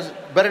good. How's it?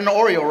 Better than the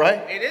Oreo, right?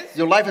 It is.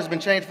 Your life has been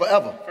changed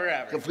forever.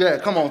 Forever. Yeah,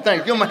 come on.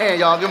 Thanks. Give him a hand,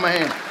 y'all. Give him a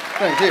hand.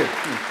 Thanks. Here.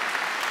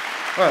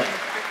 All right.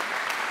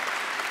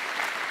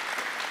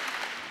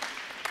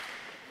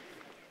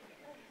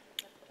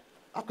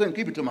 I couldn't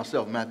keep it to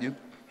myself, Matthew.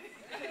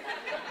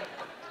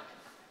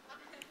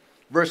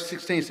 Verse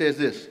 16 says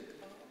this.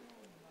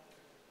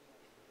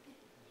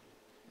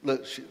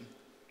 Look,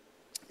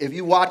 if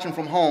you're watching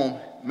from home,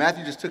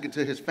 Matthew just took it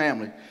to his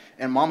family,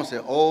 and Mama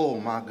said, oh,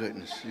 my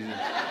goodness.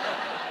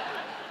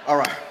 All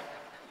right.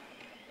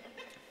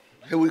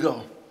 Here we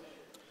go.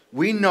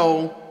 We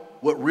know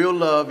what real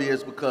love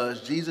is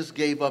because Jesus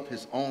gave up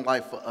his own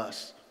life for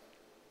us.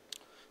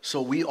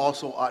 So we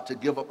also ought to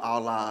give up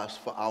our lives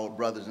for our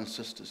brothers and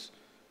sisters.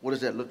 What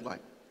does that look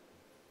like?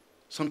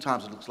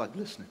 Sometimes it looks like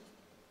listening.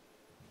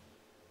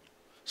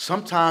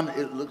 Sometimes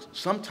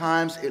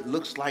it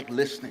looks like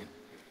listening.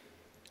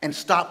 And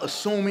stop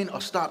assuming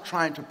or stop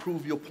trying to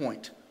prove your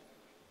point.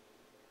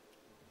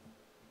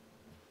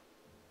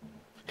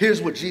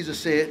 Here's what Jesus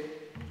said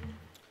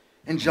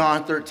in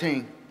John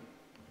 13,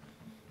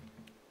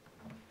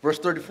 verse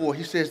 34.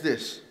 He says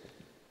this,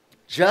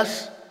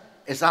 just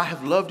as I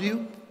have loved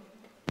you,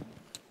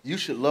 you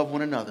should love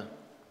one another.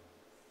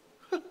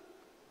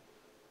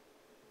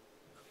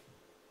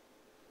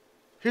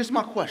 Here's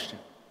my question.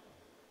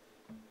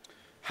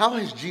 How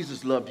has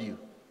Jesus loved you?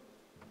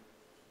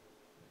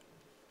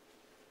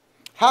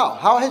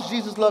 How has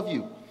Jesus loved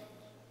you?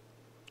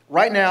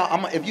 Right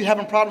now, if you're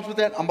having problems with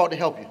that, I'm about to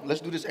help you. Let's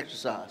do this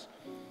exercise.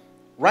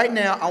 Right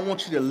now, I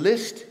want you to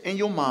list in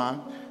your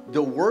mind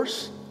the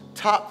worst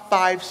top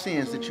 5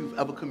 sins that you've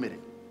ever committed.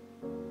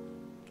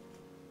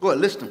 Go ahead,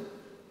 list them.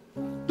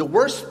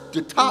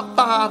 The top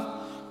 5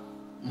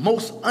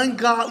 most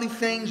ungodly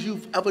things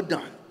you've ever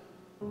done.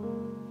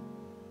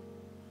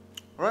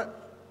 All right?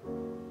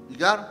 You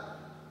got them?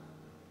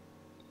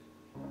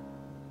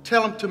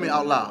 Tell them to me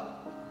out loud.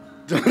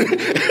 Don't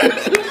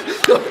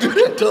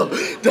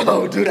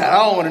do that. I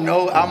don't want to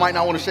know. I might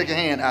not want to shake your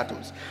hand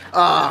afterwards.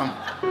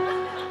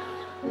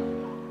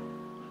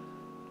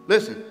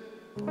 Listen.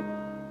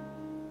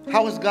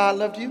 How has God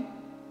loved you?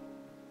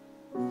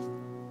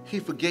 He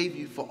forgave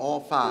you for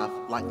all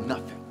 5 like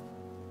nothing.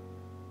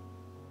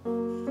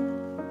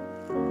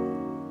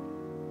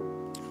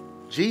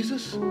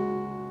 Jesus,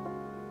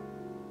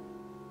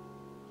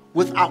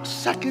 without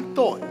second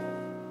thought,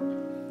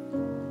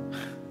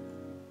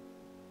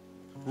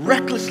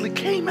 recklessly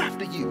came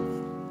after you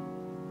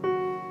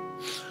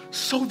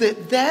so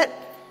that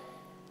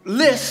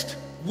list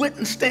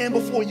wouldn't stand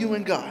before you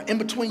and God, in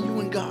between you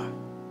and God.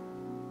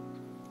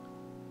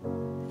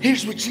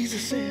 Here's what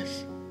Jesus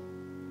says.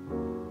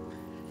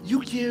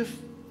 You give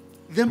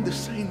them the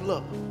same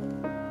love.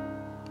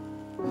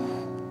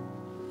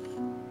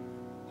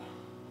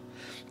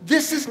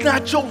 This is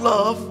not your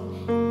love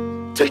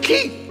to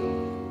keep.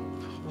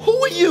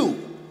 Who are you?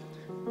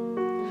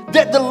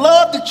 That the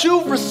love that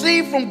you've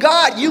received from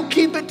God, you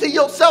keep it to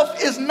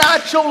yourself, is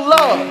not your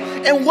love.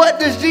 And what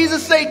does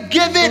Jesus say?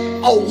 Give it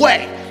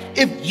away.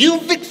 If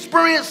you've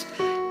experienced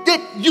it,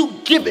 you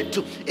give it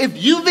to. If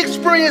you've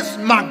experienced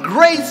my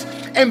grace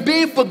and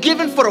being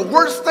forgiven for the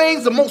worst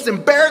things, the most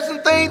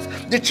embarrassing things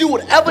that you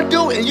would ever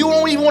do, and you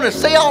don't even want to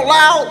say out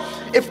loud,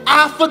 if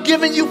I've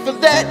forgiven you for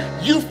that,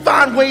 you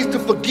find ways to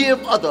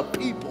forgive other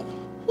people.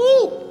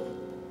 Woo!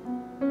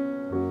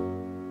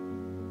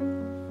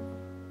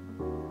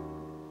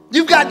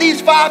 You've got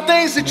these 5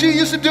 things that you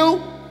used to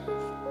do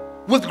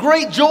with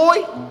great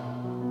joy,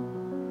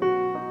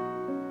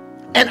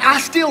 and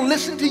I still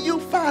listen to you.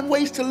 Find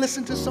ways to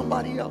listen to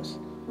somebody else.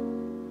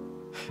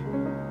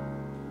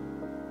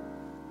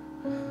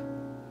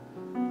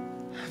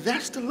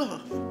 That's the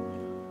love.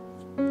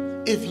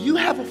 If you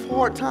have a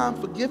hard time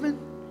forgiving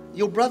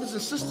your brothers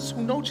and sisters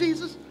who know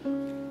Jesus,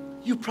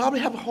 you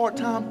probably have a hard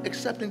time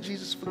accepting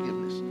Jesus'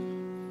 forgiveness.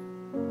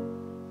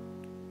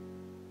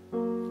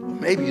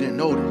 Maybe you didn't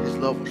know that his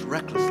love was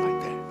reckless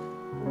like that.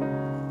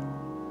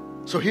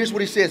 So here's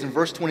what he says in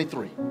verse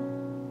 23.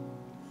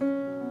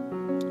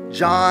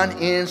 John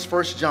ends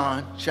 1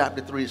 John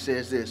chapter 3. It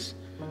says this,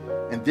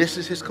 and this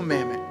is his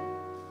commandment.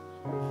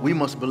 We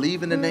must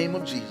believe in the name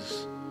of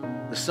Jesus,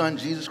 the Son,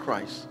 Jesus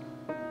Christ,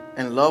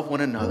 and love one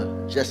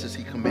another just as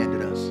he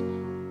commanded us.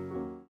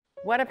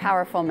 What a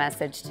powerful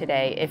message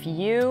today. If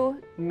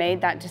you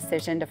made that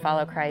decision to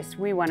follow Christ,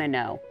 we want to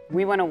know.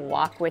 We want to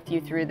walk with you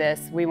through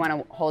this. We want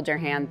to hold your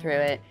hand through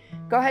it.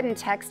 Go ahead and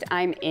text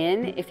 "I'm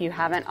in" if you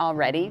haven't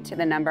already to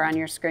the number on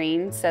your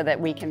screen so that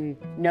we can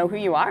know who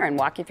you are and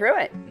walk you through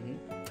it.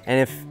 And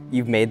if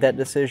you've made that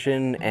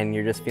decision and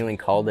you're just feeling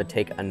called to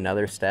take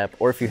another step,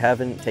 or if you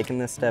haven't taken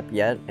this step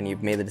yet and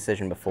you've made the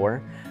decision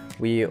before,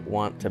 we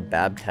want to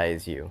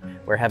baptize you.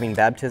 We're having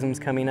baptisms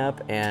coming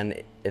up,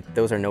 and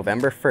those are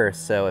November 1st,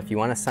 so if you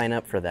want to sign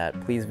up for that,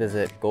 please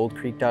visit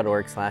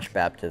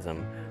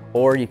goldcreek.org/baptism,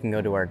 or you can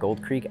go to our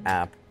Gold Creek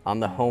app on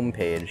the home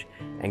page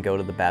and go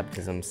to the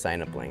baptism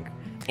sign-up link.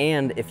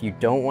 And if you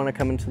don't want to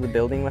come into the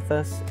building with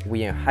us,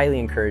 we highly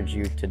encourage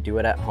you to do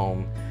it at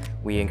home.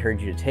 We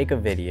encourage you to take a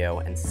video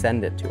and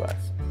send it to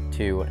us,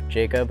 to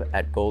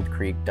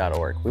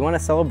jacob@goldcreek.org. We want to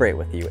celebrate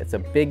with you. It's a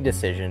big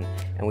decision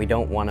and we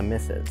don't want to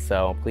miss it.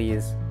 So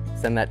please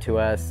send that to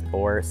us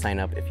or sign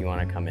up if you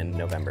want to come in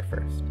November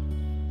 1st.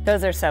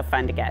 Those are so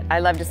fun to get. I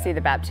love to see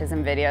the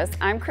baptism videos.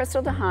 I'm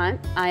Crystal DeHaan.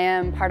 I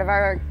am part of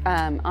our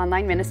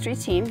online ministry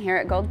team here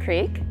at Gold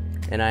Creek.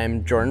 And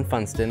I'm Jordan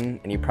Funston,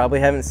 and you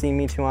probably haven't seen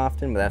me too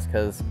often, but that's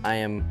because I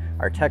am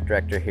our tech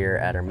director here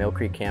at our Mill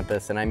Creek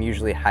campus, and I'm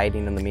usually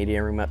hiding in the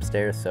media room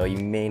upstairs, so you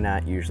may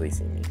not usually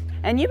see me.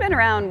 And you've been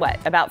around, what,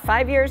 about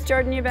 5 years,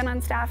 Jordan, you've been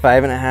on staff?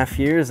 5.5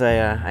 years.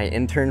 I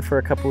interned for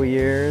a couple of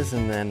years,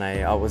 and then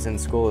I was in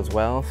school as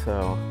well,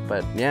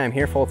 but yeah, I'm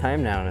here full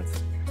time now, and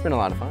it's been a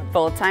lot of fun.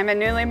 Full time and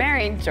newly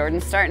married,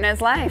 Jordan's starting his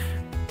life.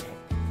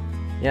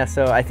 Yeah,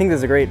 so I think this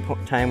is a great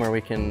time where we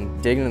can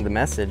dig into the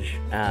message.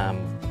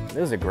 It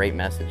was a great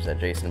message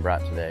that Jason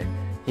brought today.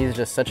 He's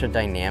just such a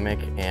dynamic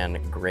and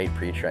great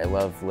preacher. I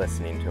love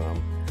listening to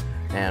him.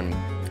 And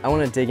I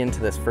want to dig into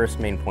this first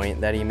main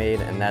point that he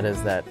made, and that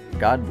is that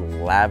God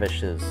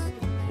lavishes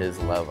his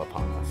love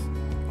upon us.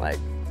 Like,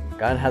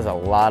 God has a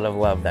lot of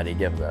love that he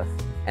gives us.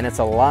 And it's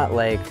a lot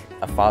like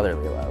a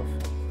fatherly love.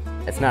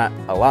 It's not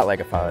a lot like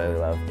a fatherly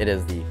love, it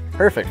is the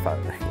perfect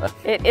fatherly love.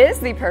 It is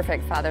the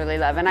perfect fatherly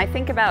love, and I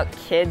think about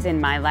kids in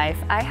my life.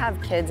 I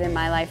have kids in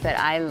my life that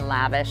I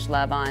lavish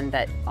love on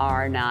that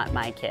are not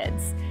my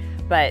kids.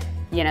 But,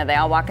 you know, they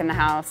all walk in the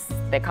house,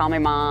 they call me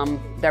mom,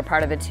 they're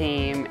part of the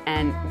team,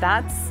 and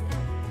that's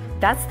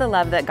the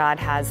love that God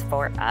has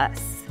for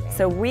us.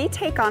 So we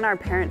take on our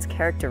parents'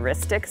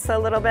 characteristics a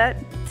little bit.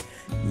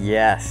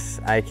 Yes,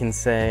 I can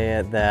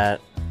say that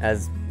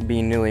as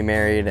being newly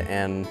married,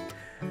 and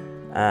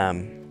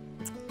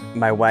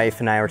my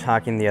wife and I were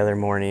talking the other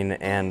morning,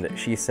 and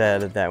she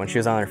said that when she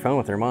was on her phone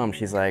with her mom,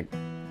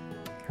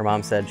 her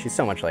mom said she's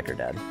so much like her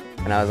dad.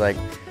 And I was like,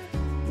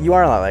 you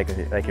are a lot like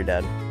your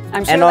dad.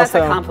 I'm sure that's a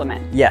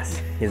compliment.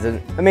 Yes, he's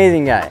an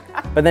amazing guy.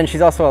 But then she's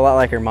also a lot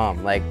like her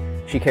mom. Like,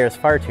 she cares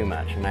far too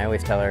much, and I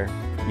always tell her,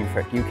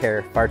 you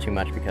care far too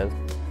much because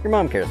your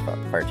mom cares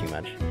far too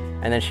much.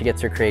 And then she gets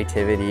her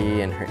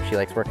creativity, and she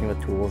likes working with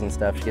tools and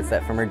stuff. She gets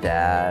that from her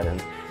dad,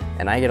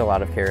 and I get a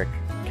lot of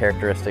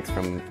characteristics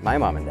from my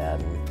mom and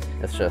dad. And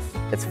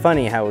it's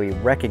funny how we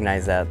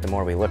recognize that the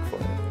more we look for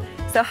it.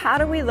 So how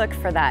do we look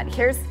for that?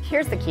 Here's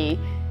the key.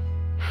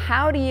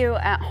 How do you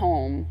at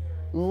home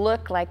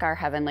look like our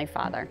Heavenly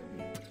Father?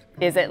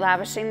 Is it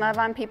lavishing love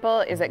on people?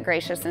 Is it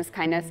graciousness,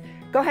 kindness?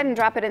 Go ahead and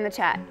drop it in the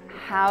chat.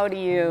 How do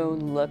you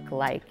look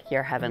like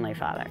your Heavenly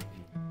Father?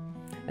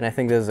 And I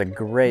think this is a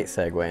great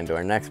segue into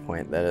our next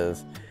point, that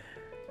is,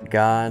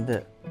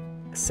 God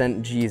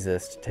sent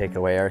Jesus to take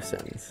away our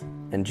sins.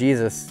 And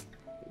Jesus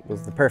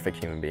was the perfect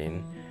human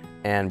being.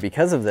 And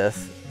because of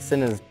this,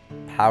 sin is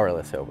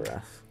powerless over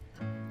us.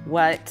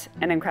 What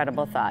an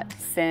incredible thought.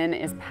 Sin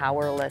is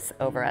powerless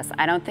over us.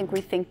 I don't think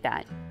we think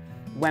that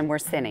when we're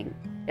sinning.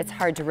 It's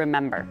hard to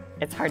remember.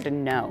 It's hard to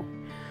know.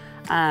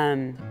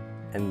 And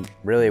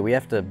really,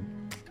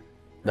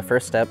 the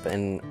first step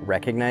in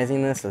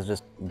recognizing this is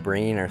just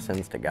bringing our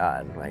sins to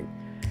God. Like,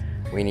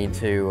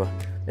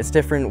 it's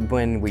different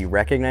when we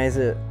recognize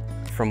it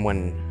from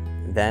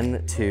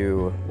then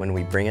to when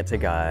we bring it to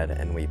God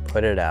and we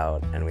put it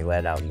out and we let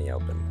it out in the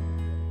open.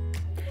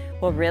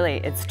 Well, really,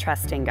 it's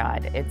trusting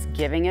God. It's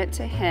giving it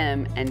to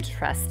Him and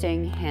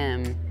trusting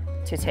Him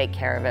to take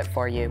care of it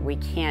for you. We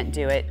can't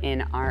do it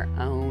in our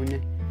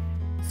own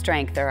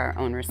strength or our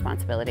own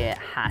responsibility. It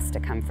has to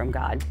come from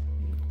God.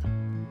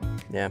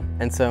 Yeah,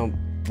 and so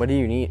what do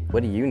you need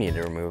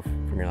to remove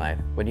from your life?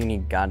 What do you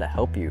need God to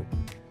help you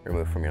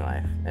remove from your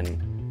life?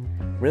 And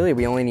really,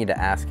 we only need to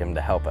ask Him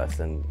to help us,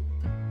 and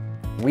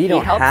we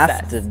don't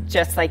have to.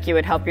 Just like you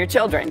would help your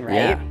children,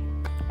 right?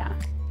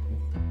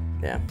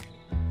 Yeah.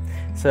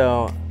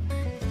 So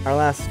our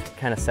last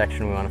kind of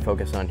section we want to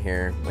focus on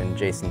here when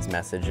Jason's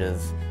message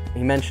is,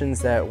 he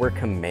mentions that we're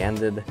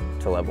commanded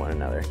to love one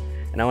another.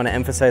 And I want to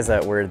emphasize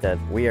that word, that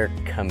we are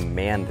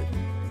commanded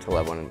to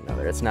love one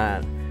another. It's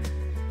not,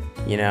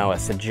 a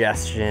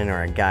suggestion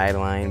or a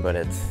guideline, but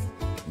it's,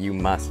 you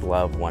must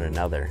love one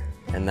another.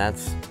 And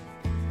that's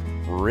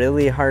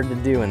really hard to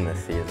do in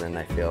this season,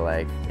 I feel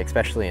like,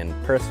 especially in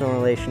personal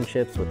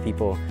relationships with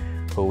people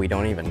who we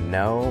don't even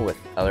know, with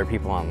other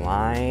people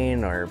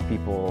online, or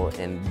people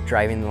in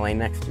driving the lane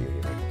next to you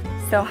even.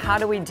 So how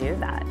do we do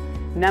that?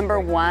 Number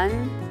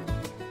one,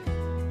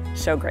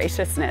 show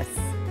graciousness.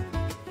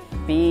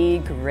 Be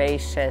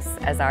gracious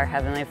as our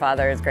Heavenly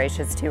Father is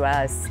gracious to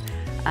us.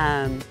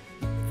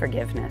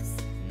 Forgiveness.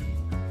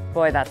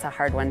 Boy, that's a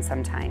hard one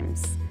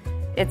sometimes.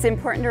 It's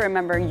important to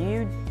remember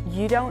you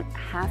don't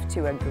have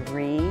to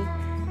agree.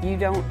 You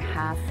don't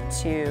have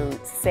to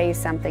say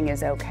something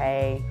is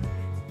okay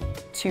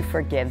to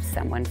forgive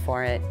someone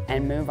for it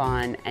and move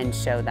on and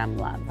show them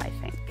love, I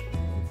think.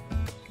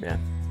 Yeah,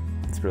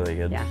 it's really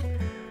good. Yeah.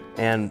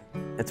 And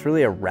it's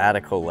really a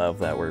radical love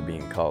that we're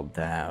being called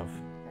to have.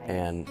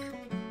 And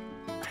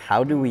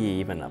how do we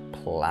even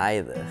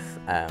apply this?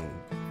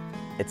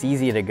 It's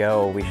easy to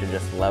go, we should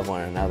just love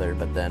one another,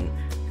 but then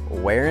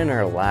where in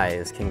our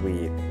lives can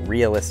we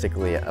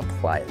realistically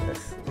apply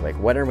this? Like,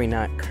 what are we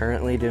not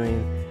currently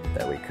doing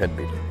that we could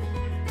be doing?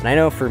 And I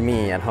know for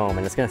me at home,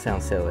 and it's gonna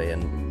sound silly,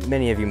 and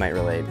many of you might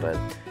relate, but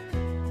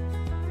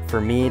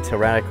for me to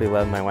radically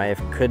love my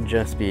wife could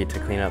just be to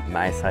clean up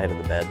my side of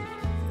the bed.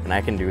 And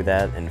I can do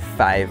that in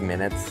 5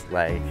 minutes.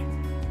 Like,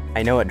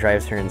 I know it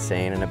drives her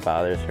insane and it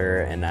bothers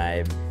her, and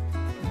I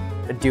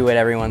do it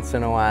every once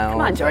in a while.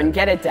 Come on, Jordan,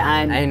 get it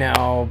done. I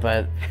know,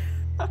 but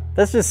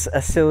that's just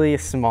a silly,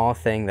 small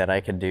thing that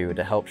I could do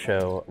to help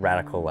show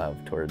radical love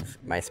towards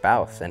my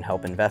spouse and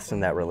help invest in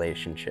that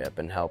relationship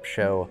and help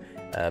show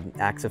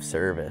acts of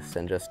service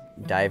and just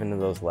dive into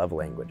those love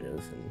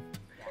languages.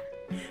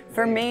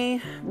 For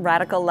me,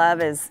 radical love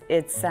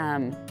it's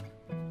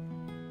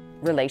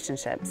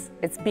relationships.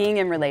 It's being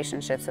in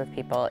relationships with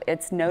people.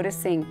 It's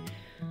noticing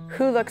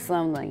who looks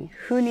lonely,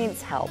 who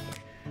needs help,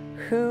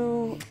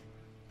 who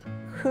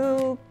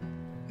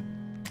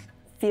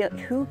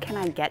can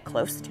I get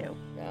close to?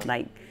 Yeah.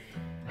 Like,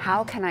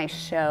 how can I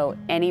show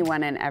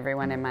anyone and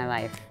everyone in my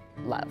life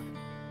love?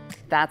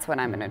 That's what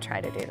I'm gonna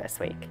try to do this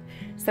week.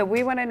 So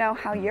we wanna know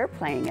how you're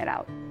playing it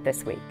out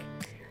this week.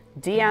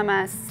 DM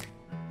us,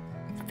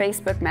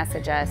 Facebook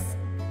message us.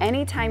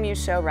 Anytime you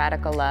show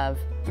radical love,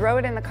 throw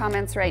it in the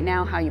comments right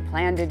now how you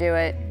plan to do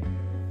it.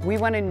 We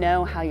wanna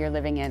know how you're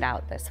living it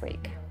out this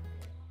week.